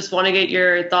 I just want to get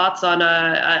your thoughts on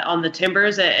the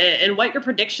Timbers and what your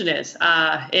prediction is,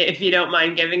 if you don't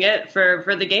mind giving it,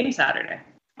 for the game Saturday.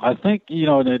 I think,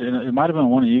 it might have been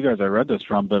one of you guys I read this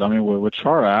from, but I mean, with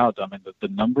Chara out, I mean, the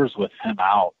numbers with him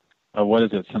out, what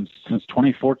is it, since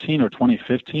 2014 or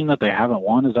 2015 that they haven't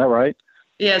won? Is that right?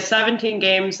 Yeah, 17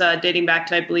 games dating back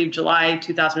to, I believe, July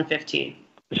 2015.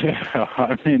 Yeah,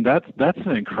 I mean, that's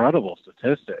an incredible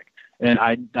statistic. And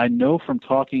I know from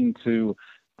talking to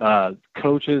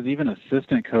coaches, even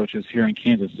assistant coaches here in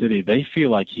Kansas City, they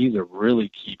feel like he's a really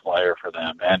key player for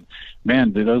them. And,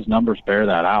 man, do those numbers bear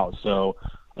that out. So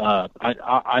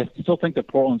I still think that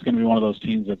Portland's going to be one of those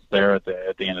teams that's there at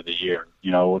the end of the year.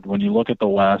 When you look at the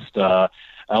West,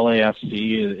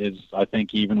 LAFC is, I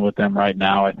think, even with them right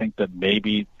now, I think that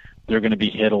maybe they're going to be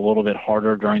hit a little bit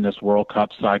harder during this World Cup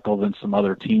cycle than some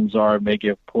other teams are. It may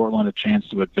give Portland a chance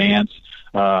to advance.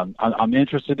 I'm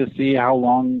interested to see how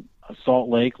long Salt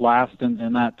Lake lasts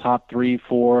in that top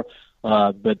 3-4.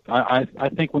 But I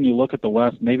think when you look at the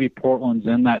West, maybe Portland's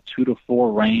in that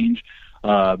 2-4 range,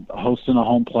 hosting a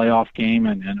home playoff game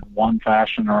in one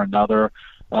fashion or another.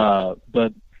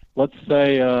 But let's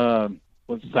say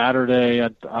Saturday,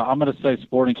 I'm going to say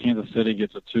Sporting Kansas City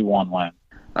gets a 2-1 win.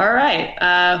 All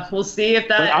right. We'll see if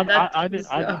that. I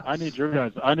need your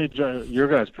guys. I need your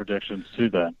guys' predictions too.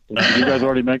 Then, did you guys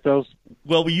already make those?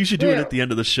 Well, we usually do it at the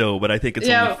end of the show, but I think it's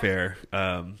only fair.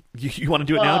 You want to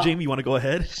do it now, Jamie? You want to go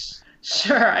ahead?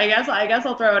 Sure. I guess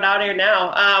I'll throw it out here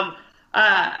now.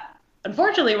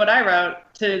 Unfortunately, what I wrote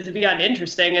to be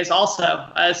uninteresting is also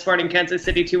a Sporting Kansas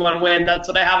City 2-1 win. That's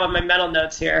what I have on my mental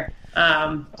notes here.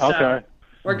 Okay.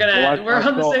 We're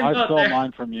on the same boat I stole there.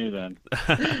 mine from you then.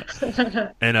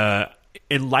 And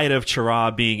in light of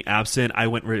Chara being absent, I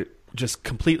went just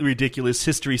completely ridiculous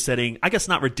history setting. I guess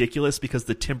not ridiculous because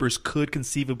the Timbers could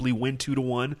conceivably win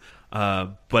 2-1,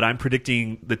 but I'm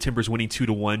predicting the Timbers winning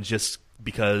 2-1 just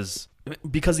because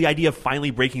the idea of finally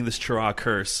breaking this Chara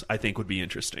curse, I think, would be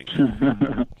interesting.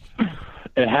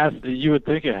 It has. You would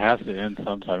think it has to end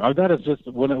sometime. That is just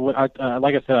like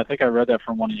I said. I think I read that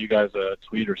from one of you guys a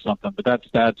tweet or something. But that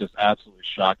stat just absolutely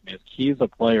shocked me. As key as a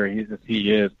player as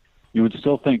he is, you would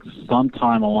still think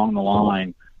sometime along the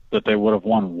line that they would have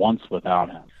won once without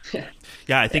him.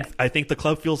 Yeah, I think the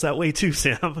club feels that way too,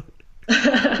 Sam.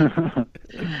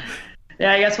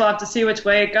 Yeah, I guess we'll have to see which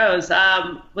way it goes.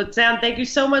 But Sam, thank you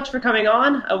so much for coming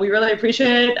on. We really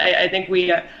appreciate it. I think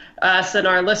us and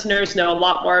our listeners know a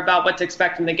lot more about what to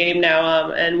expect from the game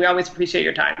now, and we always appreciate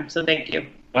your time. So thank you.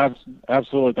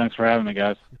 Absolutely. Thanks for having me,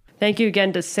 guys. Thank you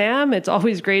again to Sam. It's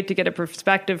always great to get a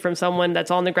perspective from someone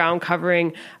that's on the ground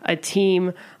covering a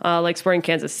team like Sporting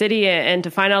Kansas City and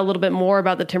to find out a little bit more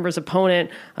about the Timbers'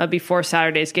 opponent before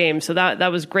Saturday's game. So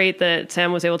that was great that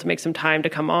Sam was able to make some time to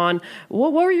come on.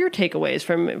 What were your takeaways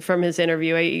from his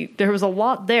interview? There was a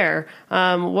lot there.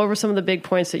 What were some of the big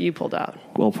points that you pulled out?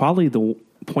 Well, probably the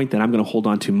point that I'm going to hold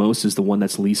on to most is the one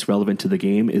that's least relevant to the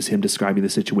game, is him describing the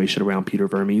situation around Peter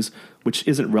Vermes, which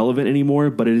isn't relevant anymore,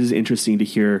 but it is interesting to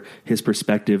hear his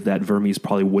perspective that Vermes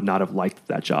probably would not have liked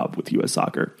that job with U.S.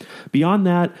 Soccer. Beyond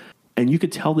that, and you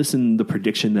could tell this in the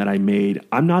prediction that I made,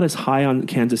 I'm not as high on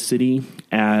Kansas City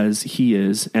as he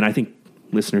is, and I think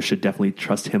listeners should definitely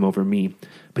trust him over me.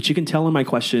 But you can tell in my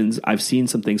questions, I've seen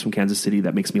some things from Kansas City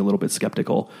that makes me a little bit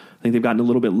skeptical. I think they've gotten a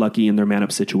little bit lucky in their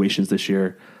man-up situations this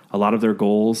year. A lot of their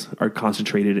goals are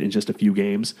concentrated in just a few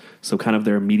games, so kind of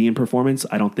their median performance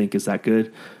I don't think is that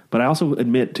good. But I also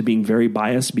admit to being very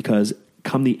biased because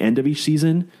come the end of each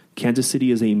season, Kansas City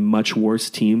is a much worse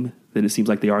team than it seems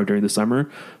like they are during the summer.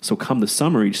 So come the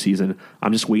summer each season,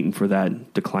 I'm just waiting for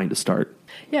that decline to start.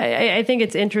 Yeah, I think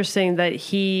it's interesting that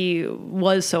he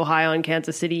was so high on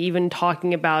Kansas City, even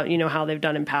talking about, how they've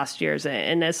done in past years.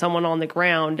 And as someone on the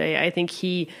ground, I think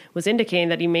he was indicating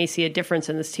that he may see a difference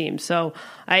in this team. So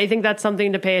I think that's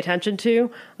something to pay attention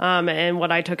to, and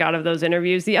what I took out of those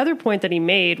interviews. The other point that he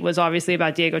made was obviously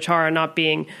about Diego Chara not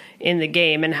being in the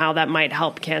game and how that might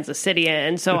help Kansas City.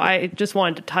 And so I just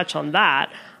wanted to touch on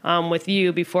that with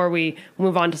you before we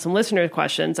move on to some listener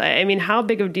questions. I mean, how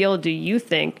big of a deal do you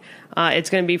think it's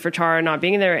going to be for Chara not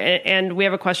being there? And we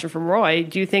have a question from Roy.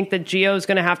 Do you think that Gio is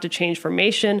going to have to change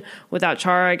formation without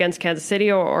Chara against Kansas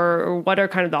City, or what are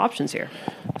kind of the options here?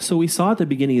 So we saw at the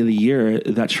beginning of the year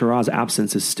that Chara's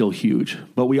absence is still huge,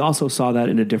 but we also saw that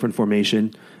in a different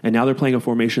formation, and now they're playing a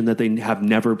formation that they have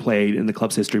never played in the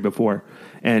club's history before.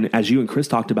 And as you and Chris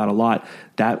talked about a lot,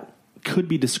 that could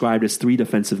be described as three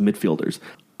defensive midfielders.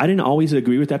 I didn't always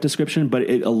agree with that description, but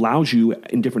it allows you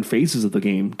in different phases of the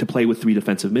game to play with three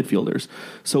defensive midfielders.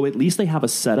 So at least they have a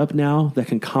setup now that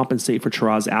can compensate for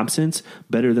Chara's absence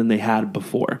better than they had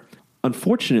before.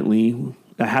 Unfortunately,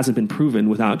 that hasn't been proven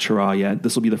without Chara yet.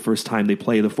 This will be the first time they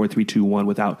play the 4-3-2-1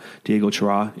 without Diego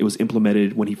Chara. It was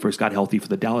implemented when he first got healthy for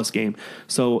the Dallas game.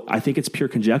 So I think it's pure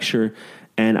conjecture.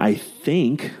 And I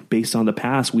think, based on the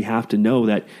past, we have to know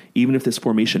that even if this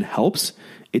formation helps,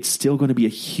 it's still going to be a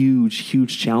huge,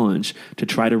 huge challenge to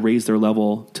try to raise their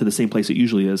level to the same place it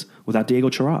usually is without Diego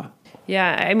Chara.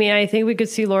 Yeah, I mean, I think we could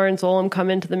see Lawrence Olm come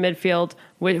into the midfield,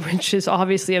 which is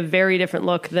obviously a very different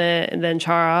look than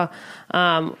Chara.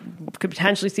 Could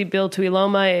potentially see Bill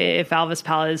Tuiloma, if Alvis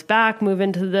Pala is back, move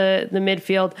into the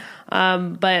midfield.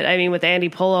 But, I mean, with Andy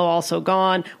Polo also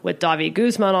gone, with Davi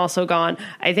Guzman also gone,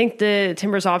 I think the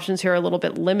Timbers' options here are a little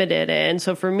bit limited. And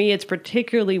so for me, it's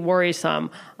particularly worrisome.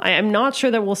 I'm not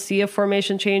sure that we'll see a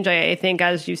formation change. I think,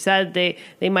 as you said, they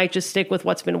might just stick with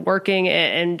what's been working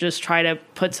and just try to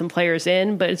put some players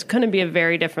in. But it's going to be a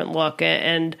very different look.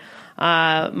 And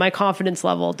my confidence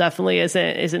level definitely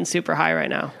isn't super high right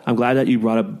now. I'm glad that you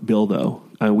brought up Bill, though.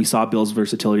 We saw Bill's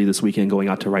versatility this weekend going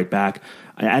out to right back.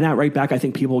 And at right back, I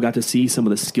think people got to see some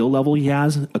of the skill level he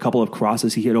has. A couple of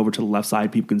crosses he hit over to the left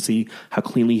side. People can see how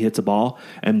cleanly he hits a ball.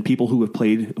 And people who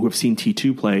have seen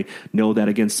T2 play know that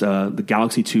against the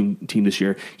Galaxy 2 team this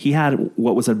year, he had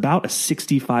what was about a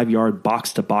 65-yard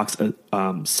box-to-box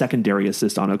secondary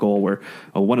assist on a goal, where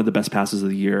one of the best passes of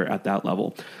the year at that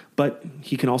level. But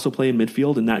he can also play in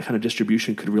midfield, and that kind of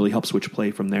distribution could really help switch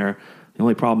play from there. The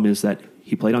only problem is that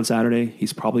he played on Saturday.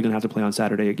 He's probably going to have to play on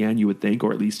Saturday again, you would think,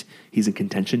 or at least he's in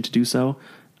intention to do so.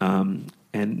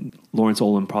 And Lawrence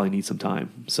Olin probably needs some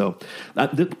time. So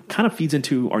that kind of feeds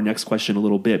into our next question a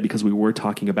little bit, because we were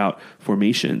talking about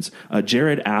formations.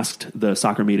 Jared asked the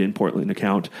Soccer Made in Portland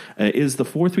account, is the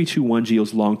 4-3-2-1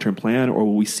 Gio's long-term plan, or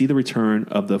will we see the return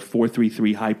of the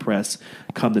 4-3-3 high press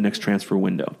come the next transfer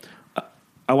window?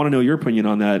 I want to know your opinion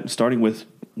on that, starting with,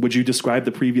 would you describe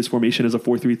the previous formation as a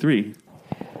 4-3-3?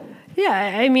 Yeah,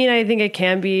 I mean, I think it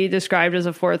can be described as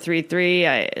a 4-3-3.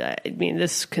 I mean,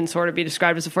 this can sort of be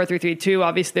described as a 4-3-3-2.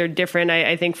 Obviously, they're different.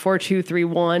 I think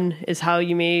 4-2-3-1 is how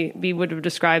you would have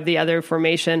described the other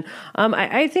formation.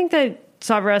 I think that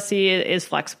Savarese is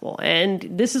flexible, and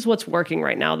this is what's working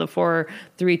right now, the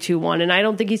 4-3-2-1. And I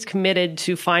don't think he's committed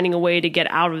to finding a way to get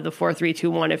out of the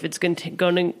 4-3-2-1 if it's going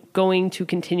to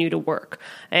continue to work.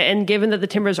 And given that the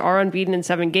Timbers are unbeaten in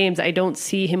 7 games, I don't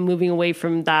see him moving away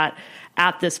from that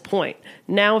at this point.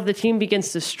 Now, if the team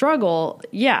begins to struggle,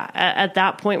 at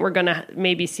that point, we're going to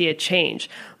maybe see a change.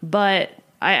 But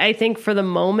I think for the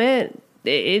moment,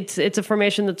 it's a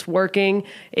formation that's working.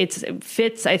 It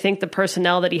fits, I think, the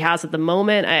personnel that he has at the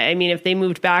moment. I mean, if they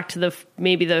moved back to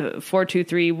maybe the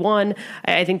 4-2-3-1,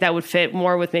 I think that would fit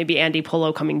more with maybe Andy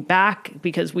Polo coming back,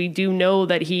 because we do know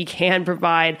that he can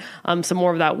provide some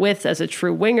more of that width as a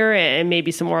true winger and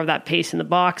maybe some more of that pace in the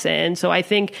box. And so I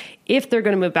think if they're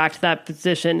going to move back to that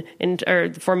position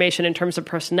or formation in terms of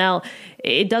personnel,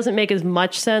 it doesn't make as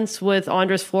much sense with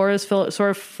Andres Flores sort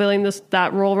of filling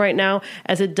that role right now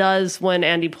as it does when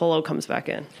Andy Polo comes back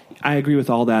in. I agree with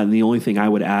all that. And the only thing I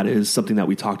would add is something that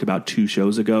we talked about 2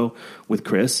 shows ago with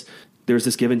Chris. There's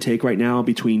this give and take right now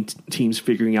between teams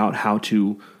figuring out how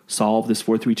to solve this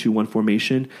 4-3-2-1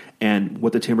 formation and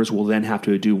what the Timbers will then have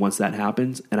to do once that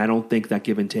happens. And I don't think that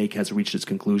give and take has reached its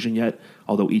conclusion yet,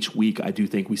 although each week I do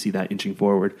think we see that inching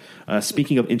forward.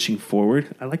 Speaking of inching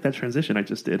forward, I like that transition I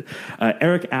just did.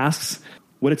 Eric asks,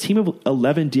 would a team of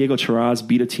 11 Diego Charaz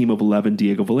beat a team of 11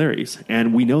 Diego Valeris?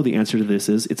 And we know the answer to this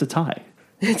is it's a tie.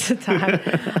 It's a tie.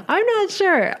 I'm not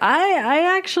sure.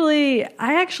 I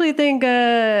actually think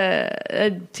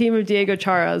a team of Diego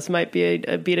Charaz might be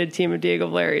beat a team of Diego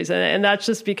Valeris, and that's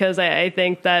just because I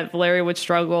think that Valeri would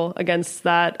struggle against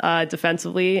that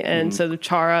defensively, and so the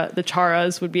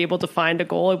Charaz would be able to find a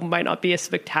goal. It might not be a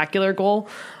spectacular goal,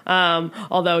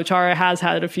 although Chara has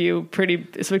had a few pretty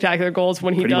spectacular goals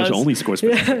when he pretty does. Much only scores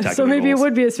spectacular so maybe goals. It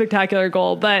would be a spectacular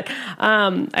goal, but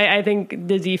I think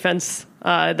the defense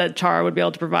that Chara would be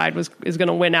able to provide is going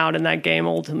to win out in that game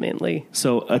ultimately.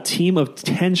 So a team of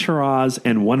 10 Charaz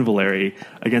and 1 Valeri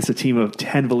against a team of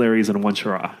 10 Valeris and 1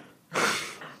 Chara.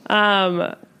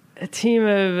 A team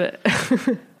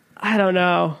of I don't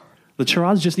know. The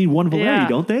Charaz just need 1 Valeri,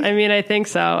 don't they? I mean, I think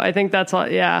so. I think that's all.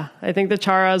 Yeah, I think the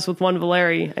Charaz with 1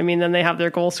 Valeri. I mean, then they have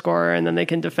their goal scorer, and then they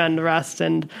can defend the rest.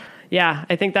 And yeah,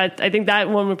 I think that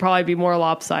one would probably be more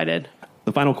lopsided.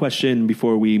 The final question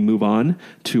before we move on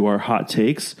to our hot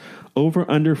takes. Over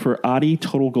under for Adi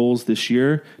total goals this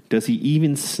year. Does he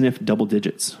even sniff double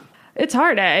digits? It's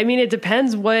hard. I mean, it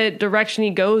depends what direction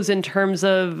he goes in terms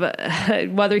of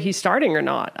whether he's starting or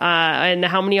not, and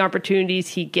how many opportunities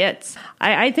he gets.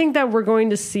 I think that we're going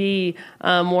to see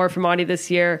more from Adi this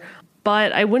year,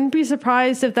 but I wouldn't be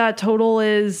surprised if that total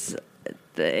is.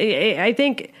 I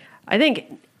think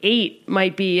 8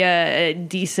 might be a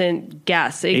decent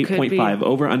guess. 8.5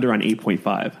 over under on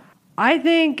 8.5. I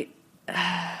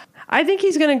think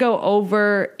he's going to go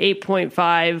over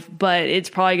 8.5, but it's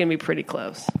probably going to be pretty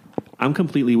close. I'm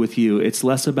completely with you. It's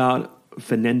less about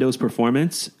Fernando's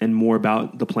performance and more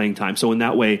about the playing time. So in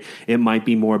that way, it might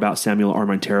be more about Samuel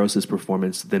Armenteros'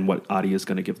 performance than what Adi is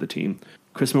going to give the team.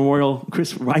 Chris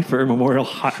Reifer Memorial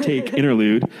Hot Take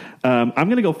Interlude. I'm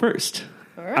going to go first.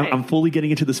 All right. I'm fully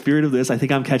getting into the spirit of this. I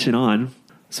think I'm catching on.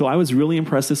 So I was really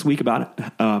impressed this week about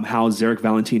how Zarek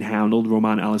Valentin handled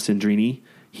Roman Alessandrini.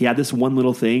 He had this one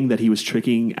little thing that he was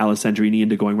tricking Alessandrini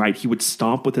into going right. He would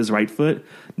stomp with his right foot,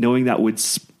 knowing that would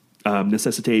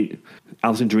necessitate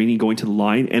Alessandrini going to the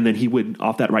line, and then he would,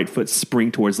 off that right foot,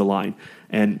 spring towards the line.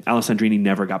 And Alessandrini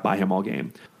never got by him all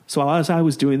game. So as I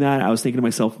was doing that, I was thinking to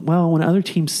myself, well, when other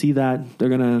teams see that, they're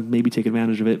going to maybe take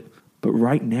advantage of it. But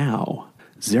right now,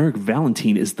 Zarek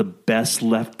Valentin is the best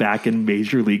left back in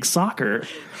Major League Soccer.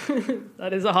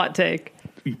 That is a hot take.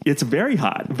 It's very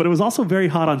hot, but it was also very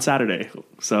hot on Saturday.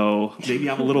 So maybe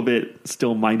I'm a little bit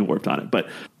still mind warped on it. But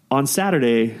on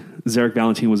Saturday, Zarek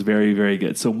Valentin was very, very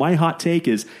good. So my hot take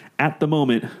is, at the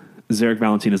moment, Zarek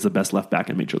Valentin is the best left back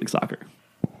in Major League Soccer.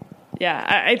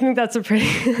 Yeah, I think that's a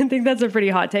pretty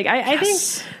hot take. I think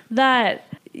that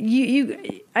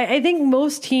I think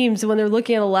most teams, when they're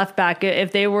looking at a left back,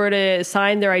 if they were to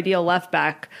sign their ideal left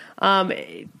back,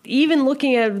 even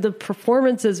looking at the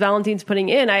performances Valentin's putting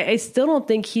in, I still don't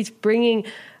think he's providing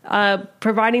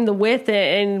the width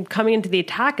and coming into the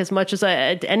attack as much as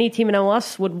any team in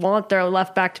MLS would want their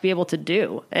left back to be able to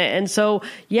do. And so,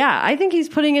 yeah, I think he's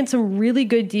putting in some really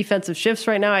good defensive shifts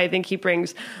right now. I think he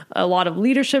brings a lot of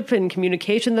leadership and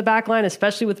communication in the back line,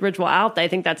 especially with Ridgewell out. I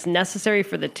think that's necessary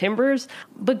for the Timbers.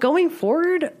 But going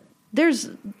forward, there's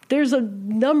a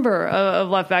number of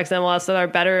left backs in MLS that are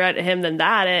better at him than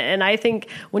that. And I think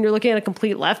when you're looking at a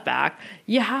complete left back,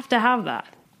 you have to have that.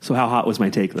 So how hot was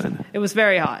my take then? It was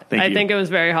very hot. I think it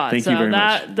was very hot. Thank you very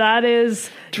much. That is...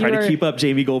 Try to keep up,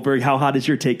 Jamie Goldberg. How hot is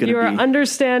your take going to be? You are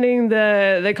understanding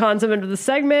the concept of the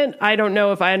segment. I don't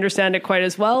know if I understand it quite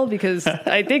as well because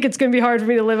I think it's going to be hard for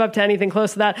me to live up to anything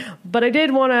close to that. But I did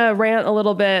want to rant a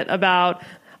little bit about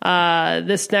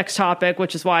this next topic,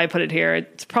 which is why I put it here.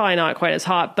 It's probably not quite as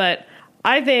hot, but...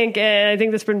 I think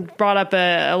this has been brought up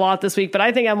a lot this week, but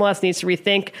I think MLS needs to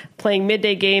rethink playing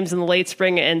midday games in the late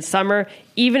spring and summer,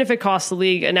 even if it costs the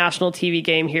league a national TV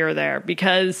game here or there,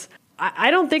 because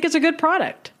I don't think it's a good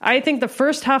product. I think the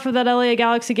first half of that LA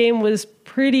Galaxy game was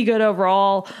pretty good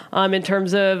overall in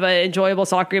terms of an enjoyable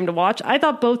soccer game to watch. I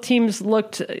thought both teams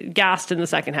looked gassed in the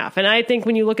second half. And I think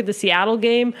when you look at the Seattle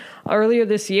game earlier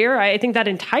this year, I think that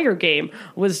entire game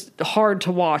was hard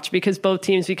to watch because both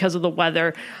teams, because of the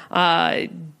weather,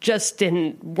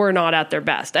 were not at their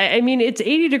best. I mean, it's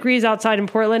 80 degrees outside in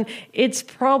Portland. It's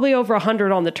probably over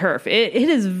 100 on the turf. It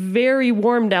is very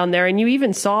warm down there. And you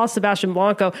even saw Sebastian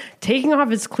Blanco taking off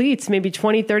his cleats maybe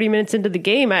 20, 30 minutes into the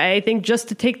game, I think, just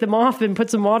to take them off and put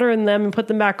some water in them and put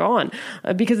them back on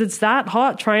because it's that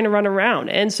hot trying to run around.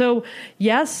 And so,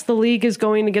 yes, the league is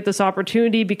going to get this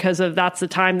opportunity because that's the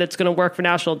time that's going to work for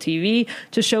national TV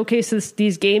to showcase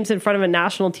these games in front of a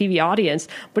national TV audience.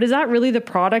 But is that really the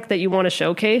product that you want to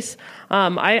showcase?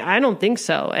 I don't think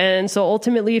so. And so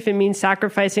ultimately, if it means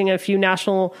sacrificing a few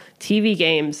national TV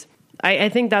games, I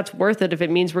think that's worth it if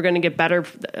it means we're going to get better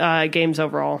games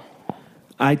overall.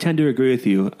 I tend to agree with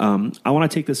you. I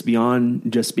want to take this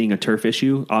beyond just being a turf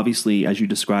issue. Obviously, as you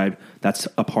described, that's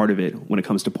a part of it when it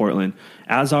comes to Portland,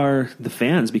 as are the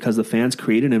fans, because the fans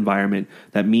create an environment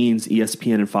that means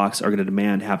ESPN and Fox are going to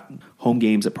demand have home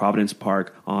games at Providence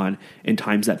Park on in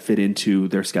times that fit into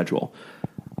their schedule.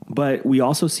 But we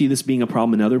also see this being a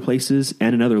problem in other places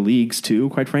and in other leagues too,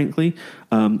 quite frankly.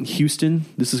 Houston,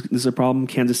 this is a problem.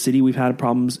 Kansas City, we've had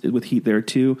problems with heat there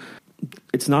too.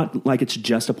 It's not like it's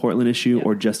just a Portland issue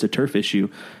or just a turf issue.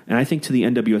 And I think to the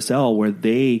NWSL, where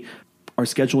they are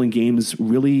scheduling games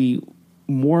really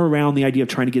more around the idea of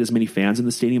trying to get as many fans in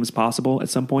the stadium as possible at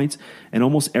some points. And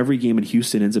almost every game in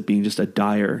Houston ends up being just a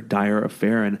dire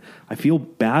affair. And I feel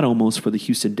bad almost for the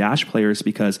Houston Dash players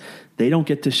because they don't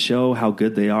get to show how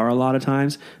good they are a lot of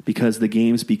times because the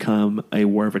games become a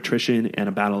war of attrition and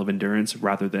a battle of endurance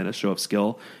rather than a show of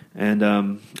skill. And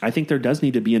I think there does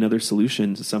need to be another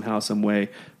solution somehow, some way.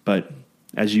 But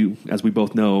as we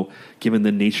both know, given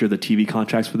the nature of the TV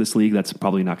contracts for this league, that's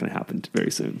probably not going to happen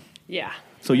very soon. Yeah.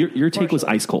 So your take was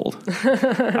ice cold,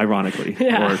 ironically,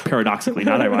 or paradoxically,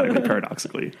 not ironically,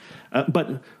 paradoxically.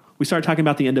 But we started talking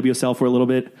about the NWSL for a little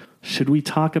bit. Should we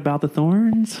talk about the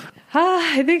Thorns?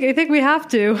 I think we have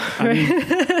to.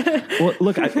 Well,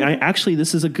 look, I actually,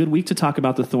 this is a good week to talk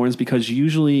about the Thorns because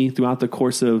usually throughout the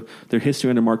course of their history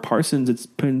under Mark Parsons, it's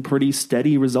been pretty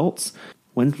steady results.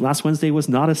 Last Wednesday was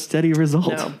not a steady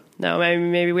result. No,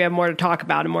 maybe we have more to talk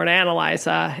about and more to analyze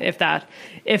if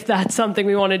that's something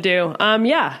we want to do. I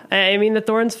mean, the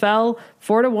Thorns fell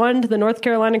 4-1 to the North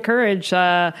Carolina Courage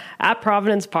at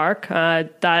Providence Park.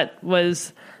 That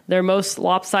was their most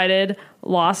lopsided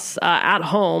loss at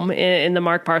home in the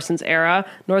Mark Parsons era.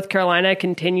 North Carolina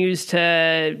continues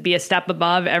to be a step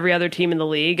above every other team in the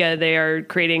league. They are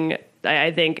creating,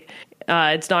 I think,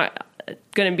 it's not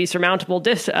going to be surmountable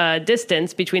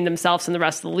distance between themselves and the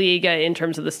rest of the league in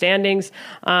terms of the standings.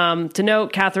 To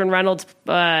note, Catherine Reynolds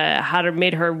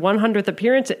made her 100th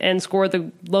appearance and scored the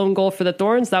lone goal for the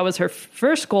Thorns. That was her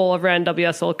first goal of her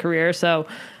NWSL career, so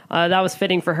that was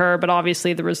fitting for her. But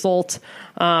obviously, the result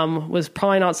was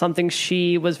probably not something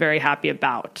she was very happy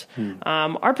about.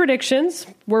 Our predictions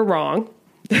were wrong.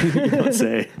 Don't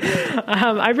say.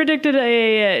 I predicted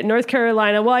a North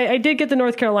Carolina. Well, I did get the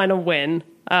North Carolina win.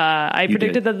 I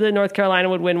predicted that the North Carolina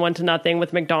would win 1-0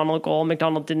 with McDonald goal.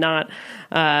 McDonald did not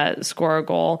score a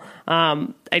goal. I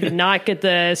did not get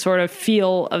the sort of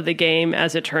feel of the game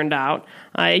as it turned out.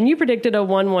 And you predicted a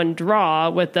 1-1 draw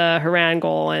with the Haran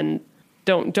goal, and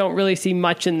don't really see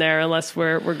much in there unless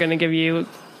we're going to give you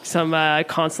some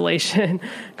consolation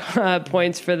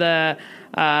points for the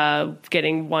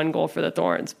getting 1 goal for the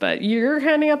Thorns. But you're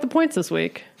handing out the points this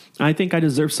week. I think I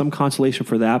deserve some consolation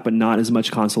for that, but not as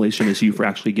much consolation as you for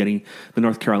actually getting the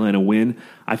North Carolina win.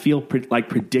 I feel like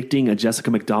predicting a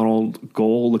Jessica McDonald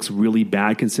goal looks really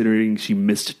bad considering she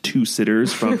missed 2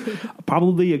 sitters from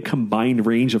probably a combined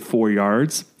range of 4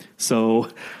 yards. So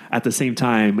at the same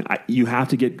time, you have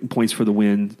to get points for the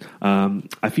win.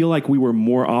 I feel like we were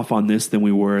more off on this than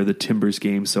we were the Timbers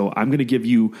game. So I'm going to give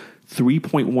you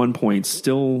 3.1 points.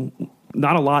 Still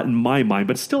not a lot in my mind,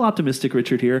 but still optimistic,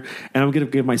 Richard, here. And I'm going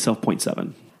to give myself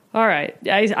 0.7. All right.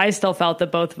 I still felt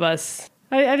that both of us,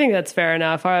 I think that's fair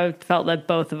enough. I felt that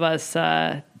both of us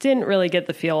didn't really get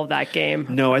the feel of that game.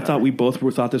 No, I thought we both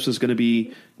thought this was going to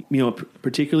be,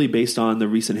 particularly based on the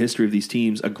recent history of these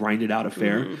teams, a grinded out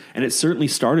affair. Mm-hmm. And it certainly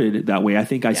started that way. I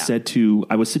think I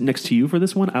was sitting next to you for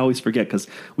this one. I always forget because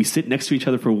we sit next to each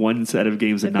other for one set of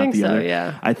games and not the other.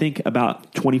 Yeah. I think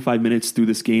about 25 minutes through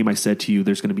this game, I said to you,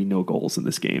 there's going to be no goals in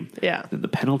this game. Yeah. Then the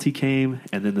penalty came,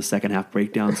 and then the second half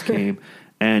breakdowns came.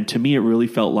 And to me, it really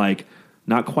felt like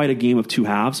not quite a game of 2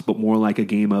 halves, but more like a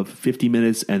game of 50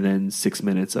 minutes and then 6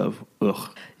 minutes of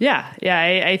ugh. Yeah.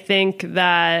 I think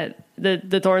that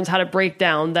the Thorns had a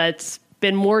breakdown that's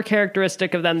been more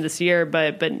characteristic of them this year,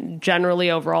 but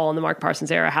generally overall in the Mark Parsons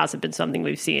era hasn't been something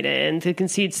we've seen. And to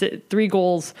concede 3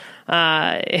 goals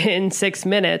in 6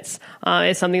 minutes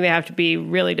is something they have to be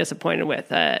really disappointed with.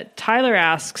 Tyler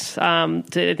asks, I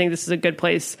think this is a good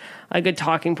place, a good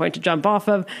talking point to jump off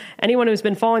of. Anyone who's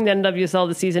been following the NWSL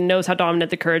this season knows how dominant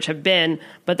the Courage have been.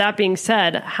 But that being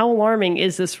said, how alarming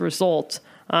is this result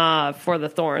for the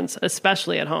Thorns,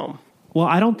 especially at home? Well,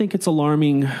 I don't think it's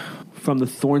alarming from the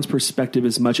Thorns' perspective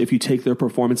as much if you take their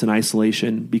performance in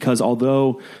isolation, because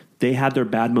although they had their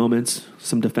bad moments,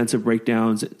 some defensive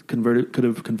breakdowns, could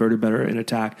have converted better in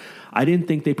attack, I didn't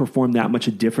think they performed that much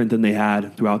different than they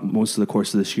had throughout most of the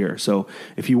course of this year. So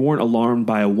if you weren't alarmed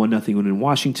by a 1-0 win in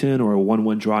Washington or a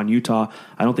 1-1 draw in Utah,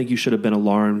 I don't think you should have been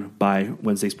alarmed by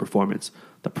Wednesday's performance.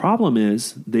 The problem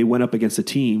is they went up against a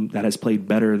team that has played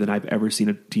better than I've ever seen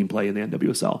a team play in the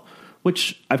NWSL,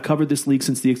 which I've covered this league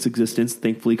since its existence,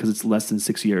 thankfully, because it's less than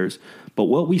 6 years. But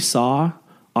what we saw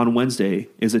on Wednesday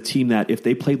is a team that, if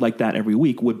they played like that every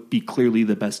week, would be clearly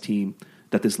the best team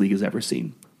that this league has ever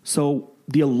seen. So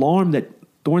the alarm that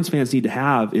Thorns fans need to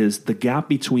have is the gap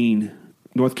between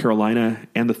North Carolina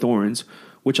and the Thorns,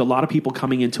 which a lot of people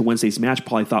coming into Wednesday's match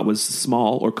probably thought was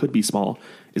small or could be small,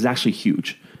 is actually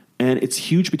huge. And it's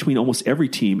huge between almost every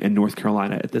team in North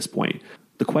Carolina at this point.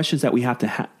 The questions that we have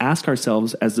to ask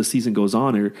ourselves as the season goes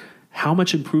on are, how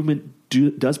much improvement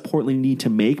does Portland need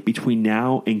to make between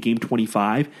now and game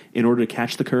 25 in order to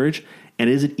catch the Courage? And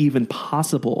is it even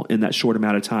possible in that short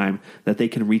amount of time that they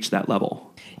can reach that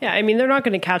level? Yeah, I mean, they're not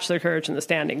going to catch the Courage in the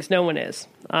standings. No one is.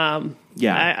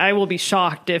 I will be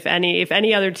shocked if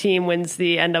any other team wins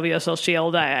the NWSL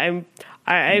Shield.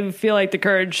 I feel like the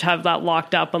Courage have that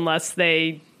locked up unless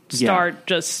they start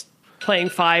just playing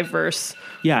 5 versus...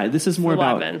 Yeah, this is more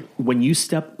 11. About when you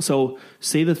step... So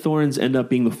say the Thorns end up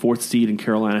being the 4th seed and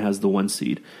Carolina has the 1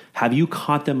 seed. Have you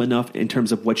caught them enough in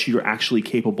terms of what you're actually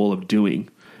capable of doing?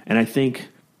 And I think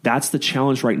that's the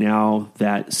challenge right now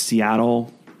that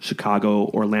Seattle, Chicago,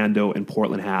 Orlando, and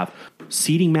Portland have.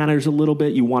 Seeding matters a little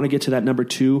bit. You want to get to that number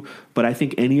 2, but I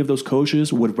think any of those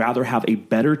coaches would rather have a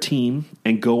better team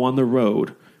and go on the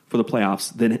road for the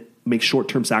playoffs than make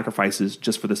short-term sacrifices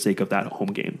just for the sake of that home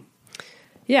game.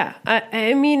 Yeah,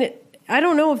 I mean, I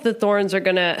don't know if the Thorns are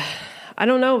going to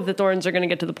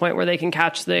get to the point where they can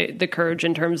catch the Courage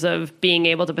in terms of being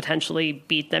able to potentially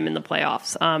beat them in the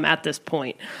playoffs at this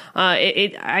point.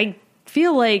 I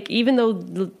feel like, even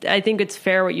though I think it's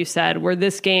fair what you said, where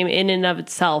this game in and of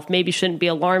itself maybe shouldn't be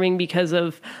alarming because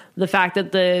of the fact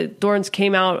that the Thorns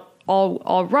came out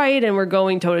all right, and we're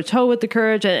going toe-to-toe with the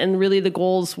Courage, and really the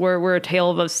goals were a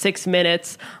tale of 6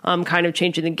 minutes, kind of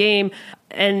changing the game.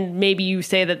 And maybe you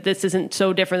say that this isn't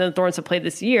so different than the Thorns have played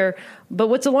this year. But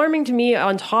what's alarming to me,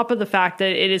 on top of the fact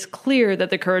that it is clear that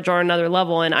the Courage are another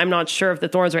level, and I'm not sure if the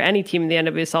Thorns or any team in the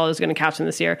NWSL is going to catch them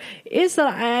this year, is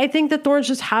that I think the Thorns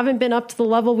just haven't been up to the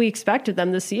level we expected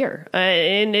them this year.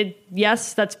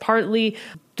 Yes, that's partly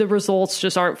the results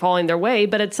just aren't falling their way,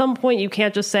 but at some point you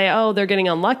can't just say, oh, they're getting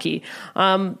unlucky.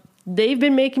 they've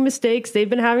been making mistakes. They've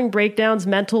been having breakdowns,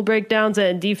 mental breakdowns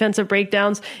and defensive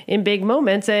breakdowns in big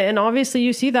moments. And obviously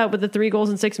you see that with the 3 goals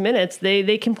in 6 minutes.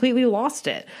 They completely lost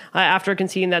it after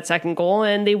conceding that second goal,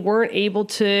 and they weren't able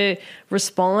to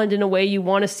respond in a way you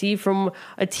want to see from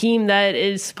a team that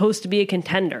is supposed to be a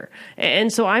contender.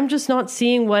 And so I'm just not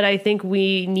seeing what I think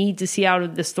we need to see out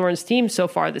of this Thorns team so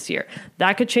far this year.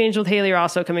 That could change with Haley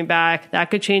Rosso coming back.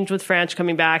 That could change with Franch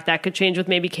coming back. That could change with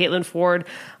maybe Caitlin Ford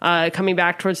coming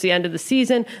back towards the end of the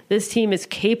season. This team is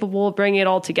capable of bringing it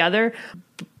all together,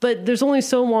 but there's only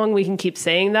so long we can keep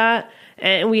saying that,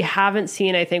 and we haven't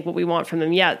seen, I think, what we want from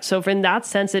them yet. So in that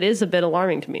sense, it is a bit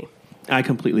alarming to me. I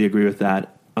completely agree with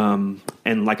that.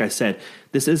 And like I said,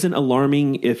 this isn't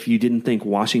alarming if you didn't think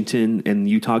Washington and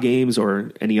Utah games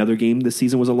or any other game this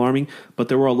season was alarming, but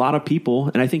there were a lot of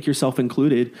people, and I think yourself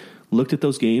included, looked at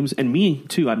those games, and me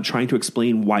too. I'm trying to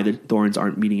explain why the Thorns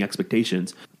aren't meeting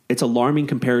expectations. It's alarming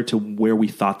compared to where we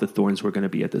thought the Thorns were going to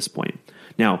be at this point.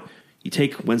 Now, you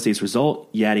take Wednesday's result,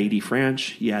 you add AD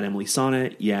Franch, you add Emily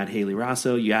Sonnet, you add Haley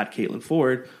Rosso, you add Caitlin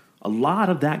Ford. A lot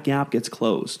of that gap gets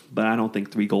closed, but I don't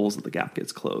think 3 goals of the gap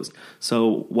gets closed.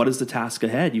 So what is the task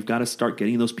ahead? You've got to start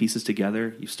getting those pieces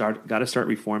together. You've got to start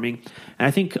reforming. And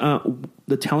I think one of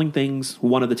the telling things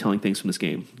from this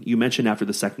game, you mentioned after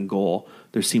the second goal,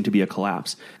 there seemed to be a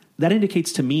collapse. That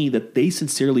indicates to me that they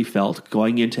sincerely felt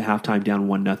going into halftime down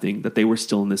 1-0 that they were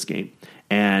still in this game.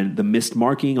 And the missed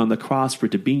marking on the cross for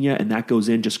Debinha, and that goes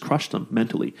in, just crushed them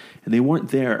mentally. And they weren't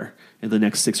there in the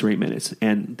next 6 or 8 minutes.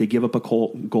 And they give up a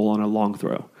goal on a long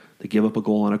throw. They give up a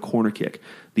goal on a corner kick.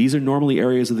 These are normally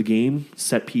areas of the game,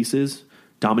 set pieces,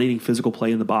 dominating physical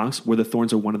play in the box, where the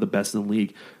Thorns are one of the best in the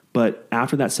league. But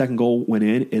after that second goal went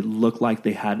in, it looked like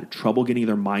they had trouble getting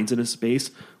their minds in a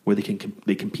space where they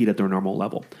compete at their normal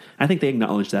level. I think they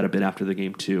acknowledged that a bit after the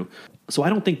game too. So I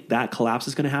don't think that collapse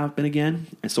is going to happen again.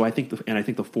 And so I think the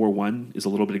 4-1 is a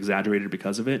little bit exaggerated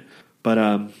because of it. But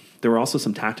there were also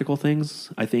some tactical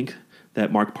things, I think,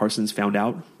 that Mark Parsons found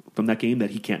out from that game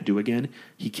that he can't do again.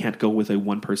 He can't go with a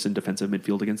one-person defensive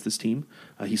midfield against this team.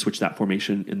 He switched that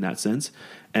formation in that sense.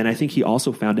 And I think he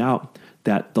also found out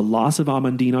that the loss of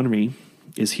Amandine Henry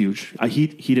is huge. He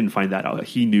didn't find that out.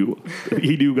 He knew who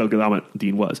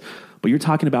Amandine was. But you're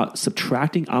talking about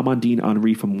subtracting Amandine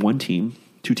Henry from one team,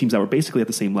 2 teams that were basically at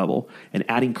the same level, and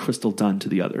adding Crystal Dunn to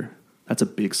the other. That's a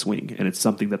big swing, and it's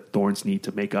something that Thorns need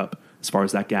to make up as far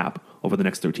as that gap over the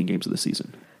next 13 games of the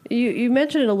season. You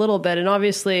mentioned it a little bit, and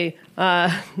obviously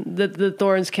the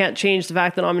Thorns can't change the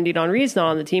fact that Amandine Henry is not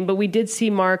on the team, but we did see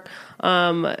Mark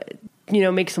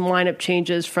make some lineup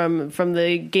changes from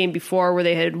the game before where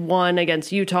they had won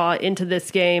against Utah into this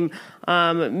game,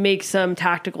 make some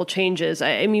tactical changes.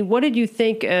 I mean, what did you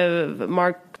think of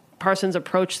Mark Parsons'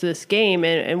 approach to this game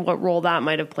and what role that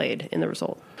might have played in the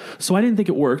result? So I didn't think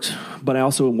it worked, but I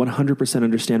also 100%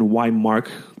 understand why Mark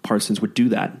Parsons would do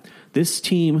that. This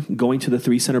team, going to the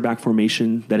 3 center back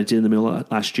formation that it did in the middle of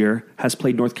last year, has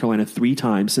played North Carolina 3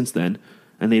 times since then,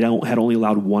 and they had only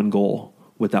allowed 1 goal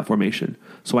with that formation.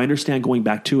 So I understand going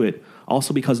back to it.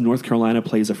 Also because North Carolina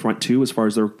plays a front 2 as far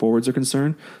as their forwards are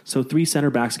concerned. So 3 center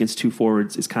backs against 2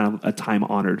 forwards is kind of a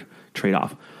time-honored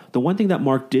trade-off. The one thing that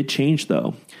Mark did change,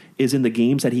 though, is in the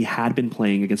games that he had been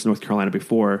playing against North Carolina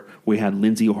before, we had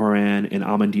Lindsay Horan and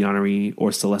Amandine Henry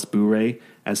or Celeste Bourret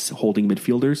as holding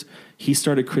midfielders. He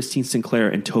started Christine Sinclair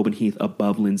and Tobin Heath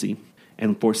above Lindsay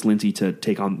and forced Lindsay to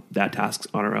take on that task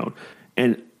on her own.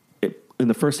 And in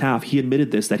the first half, he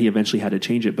admitted that he eventually had to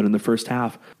change it. But in the first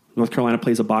half, North Carolina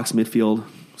plays a box midfield.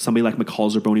 Somebody like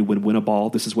McCall Zerboni would win a ball.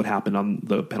 This is what happened on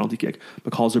the penalty kick.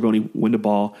 McCall Zerboni win a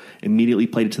ball, immediately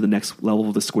played it to the next level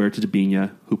of the square to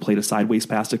Debinha, who played a sideways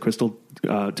pass to Crystal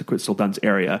Dunn's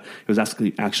area. It was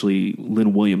actually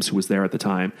Lynn Williams who was there at the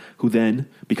time, who then,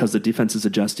 because the defense is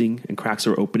adjusting and cracks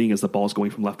are opening as the ball's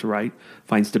going from left to right,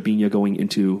 finds Debinha going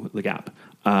into the gap.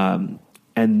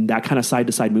 And that kind of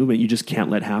side-to-side movement, you just can't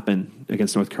let happen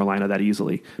against North Carolina that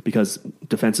easily because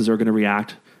defenses are going to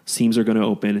react, seams are going to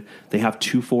open. They have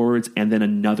 2 forwards and then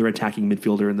another attacking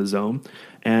midfielder in the zone.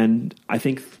 And I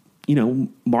think,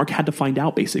 Mark had to find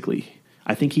out, basically.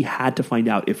 I think he had to find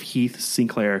out if Heath,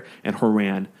 Sinclair, and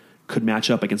Horan could match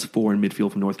up against 4 in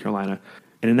midfield from North Carolina.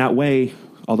 And in that way,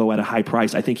 although at a high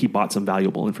price, I think he bought some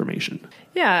valuable information.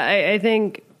 Yeah, I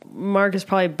think Mark is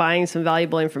probably buying some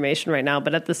valuable information right now,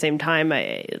 but at the same time,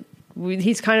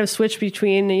 he's kind of switched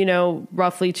between,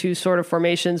 roughly 2 sort of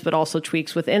formations, but also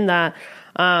tweaks within that.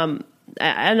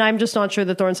 And I'm just not sure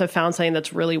the Thorns have found something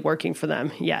that's really working for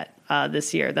them yet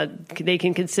this year that they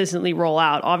can consistently roll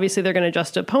out. Obviously, they're going to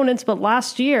adjust to opponents, but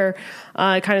last year,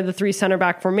 kind of the 3 center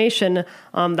back formation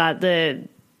that the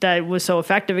that was so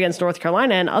effective against North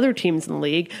Carolina and other teams in the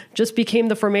league just became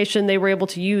the formation they were able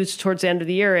to use towards the end of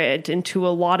the year into a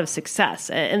lot of success.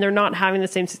 And they're not having the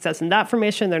same success in that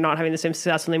formation. They're not having the same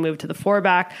success when they move to the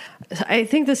 4-back. I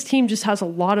think this team just has a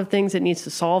lot of things it needs to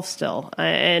solve still.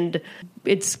 And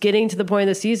it's getting to the point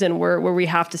of the season where we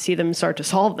have to see them start to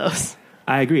solve those.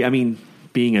 I agree. I mean,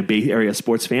 being a Bay Area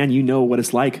sports fan, you know what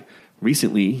it's like.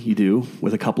 Recently, you do,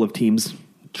 with a couple of teams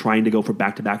trying to go for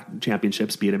back-to-back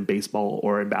championships, be it in baseball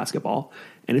or in basketball.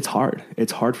 And it's hard.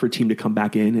 It's hard for a team to come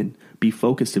back in and be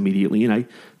focused immediately. And I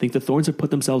think the Thorns have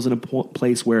put themselves in a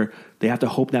place where they have to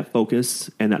hope that focus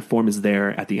and that form is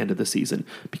there at the end of the season.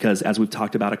 Because as we've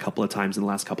talked about a couple of times in the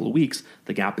last couple of weeks,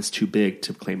 the gap is too big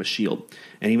to claim a shield.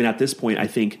 And even at this point, I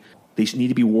think they need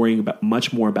to be worrying about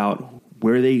much more about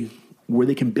where they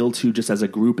can build to just as a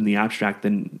group in the abstract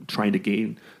than trying to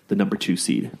gain the number 2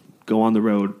 seed. Go on the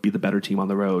road, be the better team on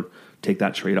the road, take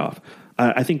that trade-off.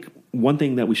 I think one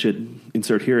thing that we should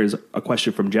insert here is a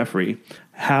question from Jeffrey.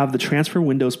 Have the transfer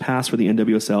windows passed for the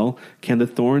NWSL? Can the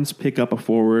Thorns pick up a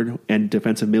forward and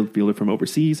defensive midfielder from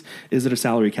overseas? Is it a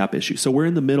salary cap issue? So we're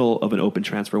in the middle of an open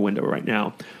transfer window right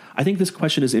now. I think this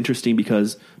question is interesting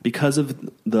because of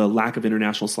the lack of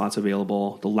international slots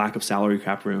available, the lack of salary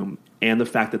cap room, and the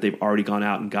fact that they've already gone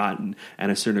out and gotten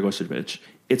Ana Crnogorcevic,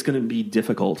 it's going to be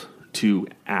difficult to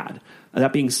add.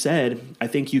 That being said, I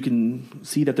think you can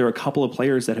see that there are a couple of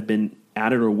players that have been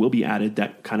added or will be added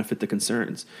that kind of fit the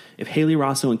concerns. If Haley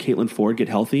Rosso and Caitlin Ford get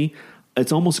healthy,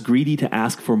 it's almost greedy to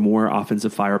ask for more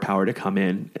offensive firepower to come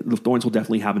in. The Thorns will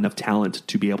definitely have enough talent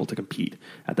to be able to compete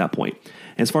at that point.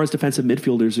 And as far as defensive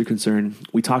midfielders are concerned,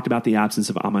 we talked about the absence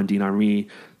of Amandine Henry.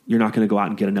 You're not going to go out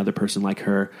and get another person like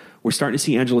her. We're starting to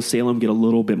see Angela Salem get a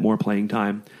little bit more playing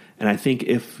time. And I think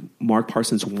if Mark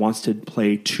Parsons wants to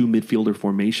play 2 midfielder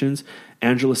formations,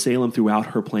 Angela Salem, throughout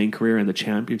her playing career and the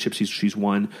championships she's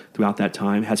won throughout that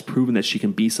time, has proven that she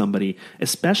can be somebody,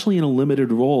 especially in a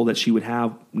limited role that she would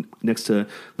have next to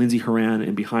Lindsay Horan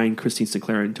and behind Christine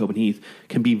Sinclair and Tobin Heath,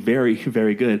 can be very,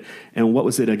 very good. And what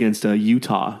was it against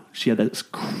Utah? She had that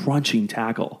crunching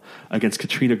tackle against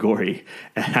Katrina Gorey.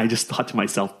 And I just thought to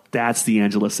myself, that's the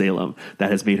Angela Salem that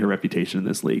has made her reputation in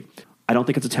this league. I don't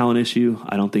think it's a talent issue.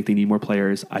 I don't think they need more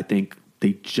players. I think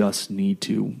they just need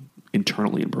to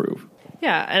internally improve.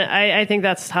 Yeah, and I think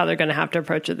that's how they're going to have to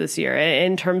approach it this year.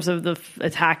 In terms of the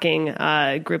attacking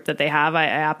group that they have, I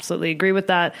absolutely agree with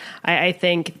that. I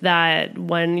think that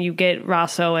when you get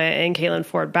Rosso and Caitlin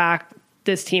Ford back,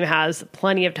 this team has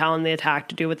plenty of talent in the attack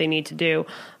to do what they need to do.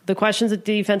 The questions at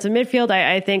defensive midfield,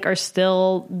 I think, are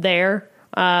still there.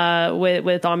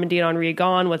 With Amandine Henry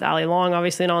gone, with Ali Long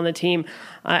obviously not on the team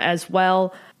as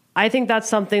well. I think that's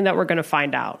something that we're going to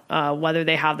find out, whether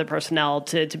they have the personnel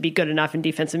to be good enough in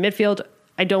defensive midfield.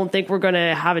 I don't think we're going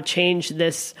to have a change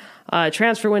this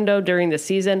transfer window during the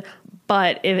season.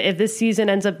 But if this season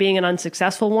ends up being an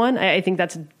unsuccessful one, I think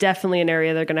that's definitely an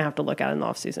area they're going to have to look at in the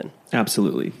offseason.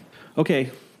 Absolutely.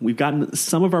 Okay, we've gotten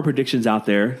some of our predictions out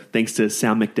there, thanks to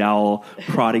Sam McDowell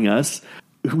prodding us.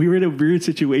 We were in a weird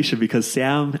situation because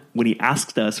Sam, when he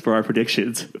asked us for our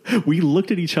predictions, we looked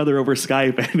at each other over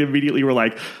Skype and immediately were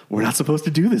like, we're not supposed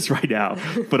to do this right now.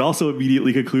 But also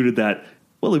immediately concluded that,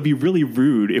 well, it'd be really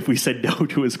rude if we said no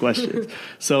to his questions.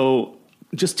 So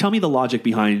just tell me the logic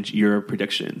behind your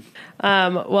prediction.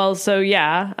 For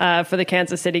the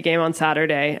Kansas City game on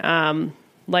Saturday,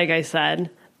 like I said,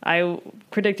 I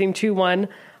predicting 2-1.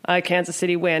 Kansas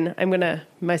City win. I'm going to,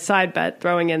 my side bet,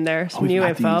 throwing in there some new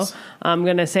info. These. I'm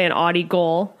going to say an Audi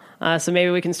goal. So maybe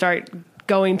we can start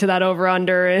going to that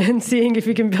over-under and seeing if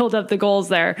you can build up the goals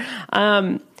there.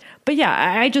 But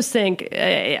yeah, I just think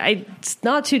it's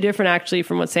not too different actually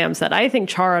from what Sam said. I think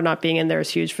Chara not being in there is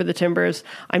huge for the Timbers.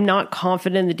 I'm not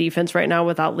confident in the defense right now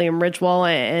without Liam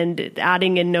Ridgewell, and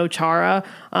adding in no Chara.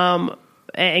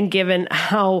 And given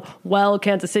how well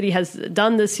Kansas City has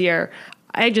done this year,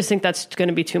 I just think that's going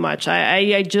to be too much.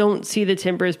 I don't see the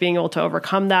Timbers being able to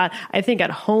overcome that. I think at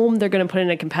home they're going to put in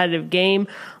a competitive game,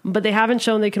 but they haven't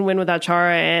shown they can win without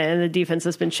Chara, and the defense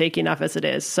has been shaky enough as it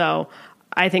is. So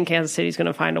I think Kansas City's going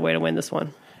to find a way to win this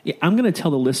one. Yeah, I'm going to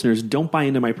tell the listeners, don't buy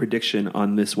into my prediction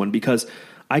on this one, because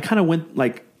I kind of went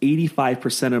like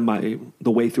 85% of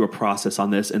the way through a process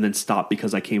on this and then stopped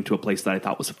because I came to a place that I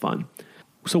thought was fun.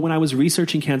 So when I was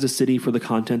researching Kansas City for the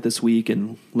content this week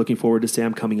and looking forward to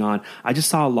Sam coming on, I just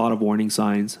saw a lot of warning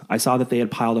signs. I saw that they had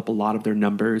piled up a lot of their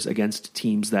numbers against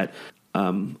teams that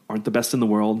aren't the best in the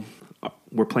world.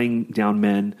 We're playing down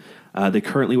men. They're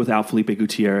currently without Felipe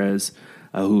Gutierrez,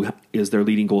 who is their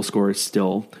leading goal scorer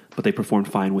still, but they performed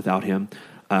fine without him.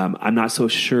 I'm not so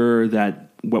sure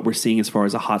that what we're seeing as far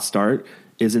as a hot start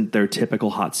isn't their typical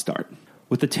hot start.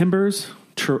 With the Timbers,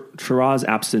 Chara's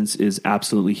absence is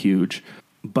absolutely huge,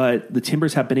 but the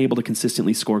Timbers have been able to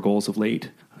consistently score goals of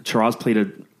late. Chara's played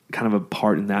a kind of a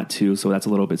part in that too, so that's a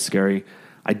little bit scary.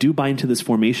 I do buy into this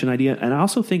formation idea, and I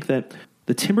also think that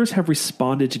the Timbers have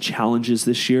responded to challenges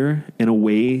this year in a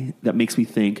way that makes me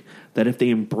think that if they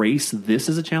embrace this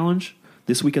as a challenge,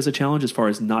 this week as a challenge, as far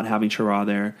as not having Chara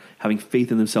there, having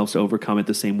faith in themselves to overcome it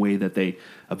the same way that they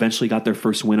eventually got their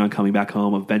first win on coming back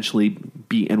home, eventually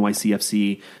beat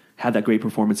NYCFC, had that great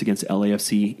performance against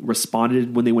LAFC,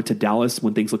 responded when they went to Dallas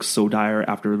when things looked so dire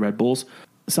after the Red Bulls.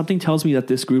 Something tells me that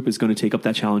this group is going to take up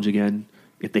that challenge again.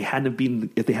 If they had beaten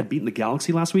the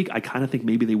Galaxy last week, I kind of think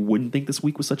maybe they wouldn't think this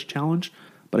week was such a challenge.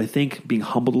 But I think being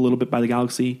humbled a little bit by the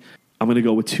Galaxy, I'm going to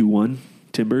go with 2-1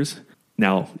 Timbers.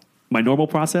 Now, my normal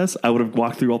process, I would have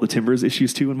walked through all the Timbers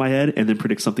issues too in my head and then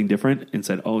predict something different and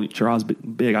said, oh, Chara's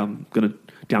big. I'm going to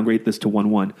downgrade this to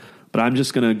 1-1. But I'm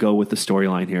just going to go with the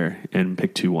storyline here and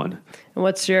pick 2-1. And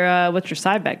what's your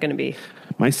side bet going to be?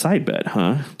 My side bet,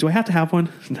 huh? Do I have to have one?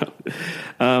 No.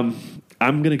 I'm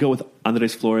going to go with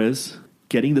Andres Flores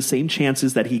getting the same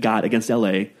chances that he got against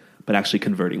LA, but actually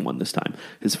converting one this time.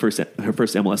 Her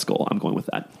first MLS goal. I'm going with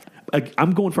that.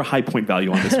 I'm going for high point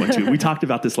value on this one too. We talked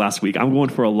about this last week. I'm going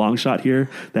for a long shot here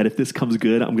that if this comes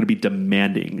good, I'm going to be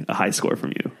demanding a high score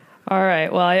from you. All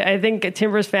right. Well, I think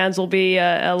Timbers fans will be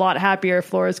a lot happier if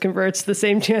Flores converts the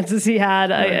same chances he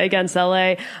had against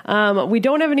LA. We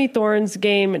don't have any Thorns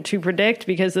game to predict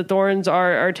because the Thorns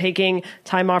are taking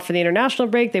time off for the international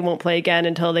break. They won't play again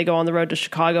until they go on the road to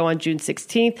Chicago on June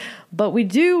 16th. But we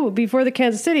do, before the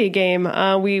Kansas City game,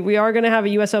 we are going to have a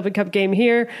U.S. Open Cup game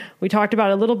here. We talked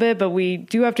about it a little bit, but we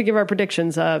do have to give our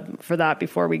predictions for that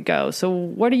before we go. So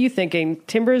what are you thinking?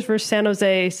 Timbers versus San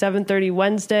Jose, 7:30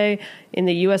 Wednesday in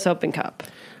the U.S. Open Cup.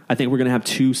 I think we're going to have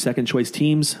two second-choice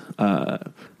teams. Giovanni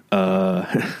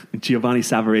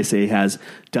Savarese has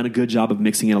done a good job of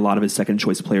mixing in a lot of his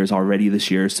second-choice players already this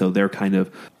year, so they're kind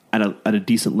of at a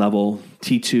decent level.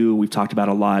 T2, we've talked about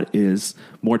a lot, is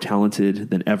more talented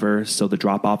than ever, so the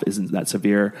drop-off isn't that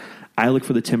severe. I look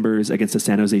for the Timbers against a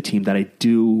San Jose team that I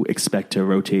do expect to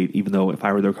rotate, even though if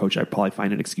I were their coach, I'd probably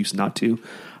find an excuse not to.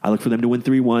 I look for them to win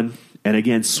 3-1. And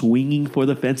again, swinging for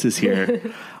the fences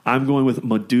here, I'm going with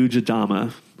Madu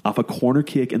Jadama off a corner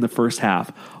kick in the first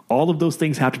half. All of those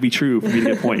things have to be true for me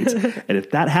to get points. And if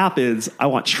that happens, I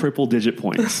want triple-digit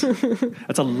points.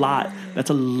 That's a lot. That's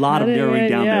a lot of narrowing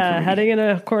down there for me. Heading in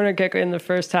a corner kick in the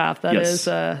first half. That is...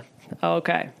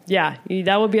 okay. Yeah,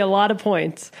 that would be a lot of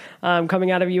points coming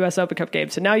out of a U.S. Open Cup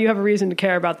game. So now you have a reason to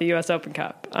care about the U.S. Open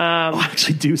Cup. I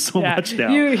actually do so much now.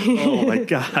 Oh, my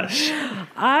gosh.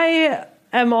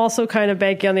 I'm also kind of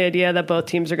banking on the idea that both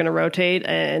teams are going to rotate,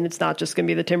 and it's not just going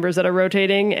to be the Timbers that are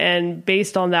rotating. And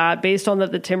based on that that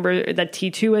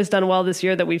T2 has done well this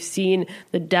year, that we've seen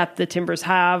the depth the Timbers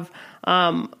have,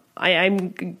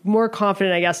 I'm more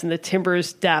confident, I guess, in the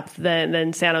Timbers' depth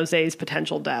than San Jose's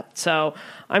potential depth. So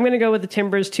I'm going to go with the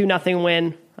Timbers 2-0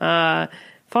 win.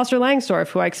 Foster Langsdorff,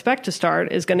 who I expect to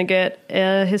start, is going to get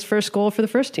his first goal for the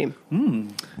first team.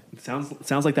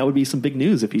 Sounds like that would be some big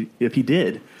news if he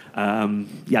did.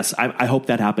 Yes, I hope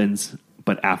that happens,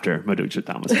 but after Madu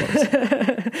Jadama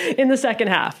scores. In the second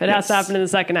half. It has to happen in the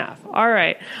second half. All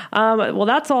right. Well,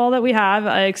 that's all that we have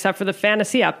except for the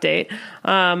fantasy update.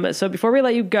 So before we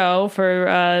let you go,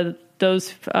 for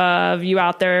those of you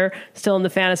out there still in the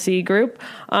fantasy group,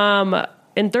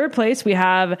 in third place, we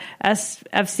have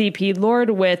SFCP Lord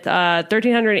with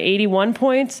 1,381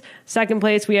 points. Second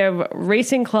place, we have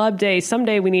Racing Club Day.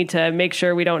 Someday we need to make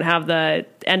sure we don't have the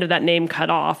end of that name cut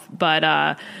off.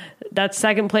 But that's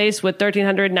second place with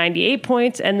 1,398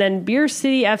 points. And then Beer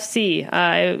City FC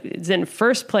is in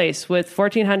first place with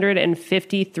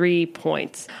 1,453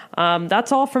 points.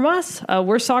 That's all from us.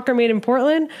 We're Soccer Made in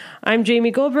Portland. I'm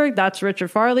Jamie Goldberg. That's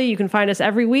Richard Farley. You can find us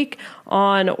every week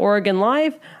on Oregon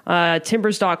Live,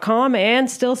 Timbers.com, and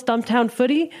still Stumptown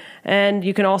Footy. And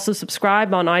you can also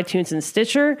subscribe on iTunes and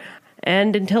Stitcher.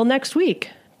 And until next week,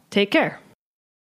 take care.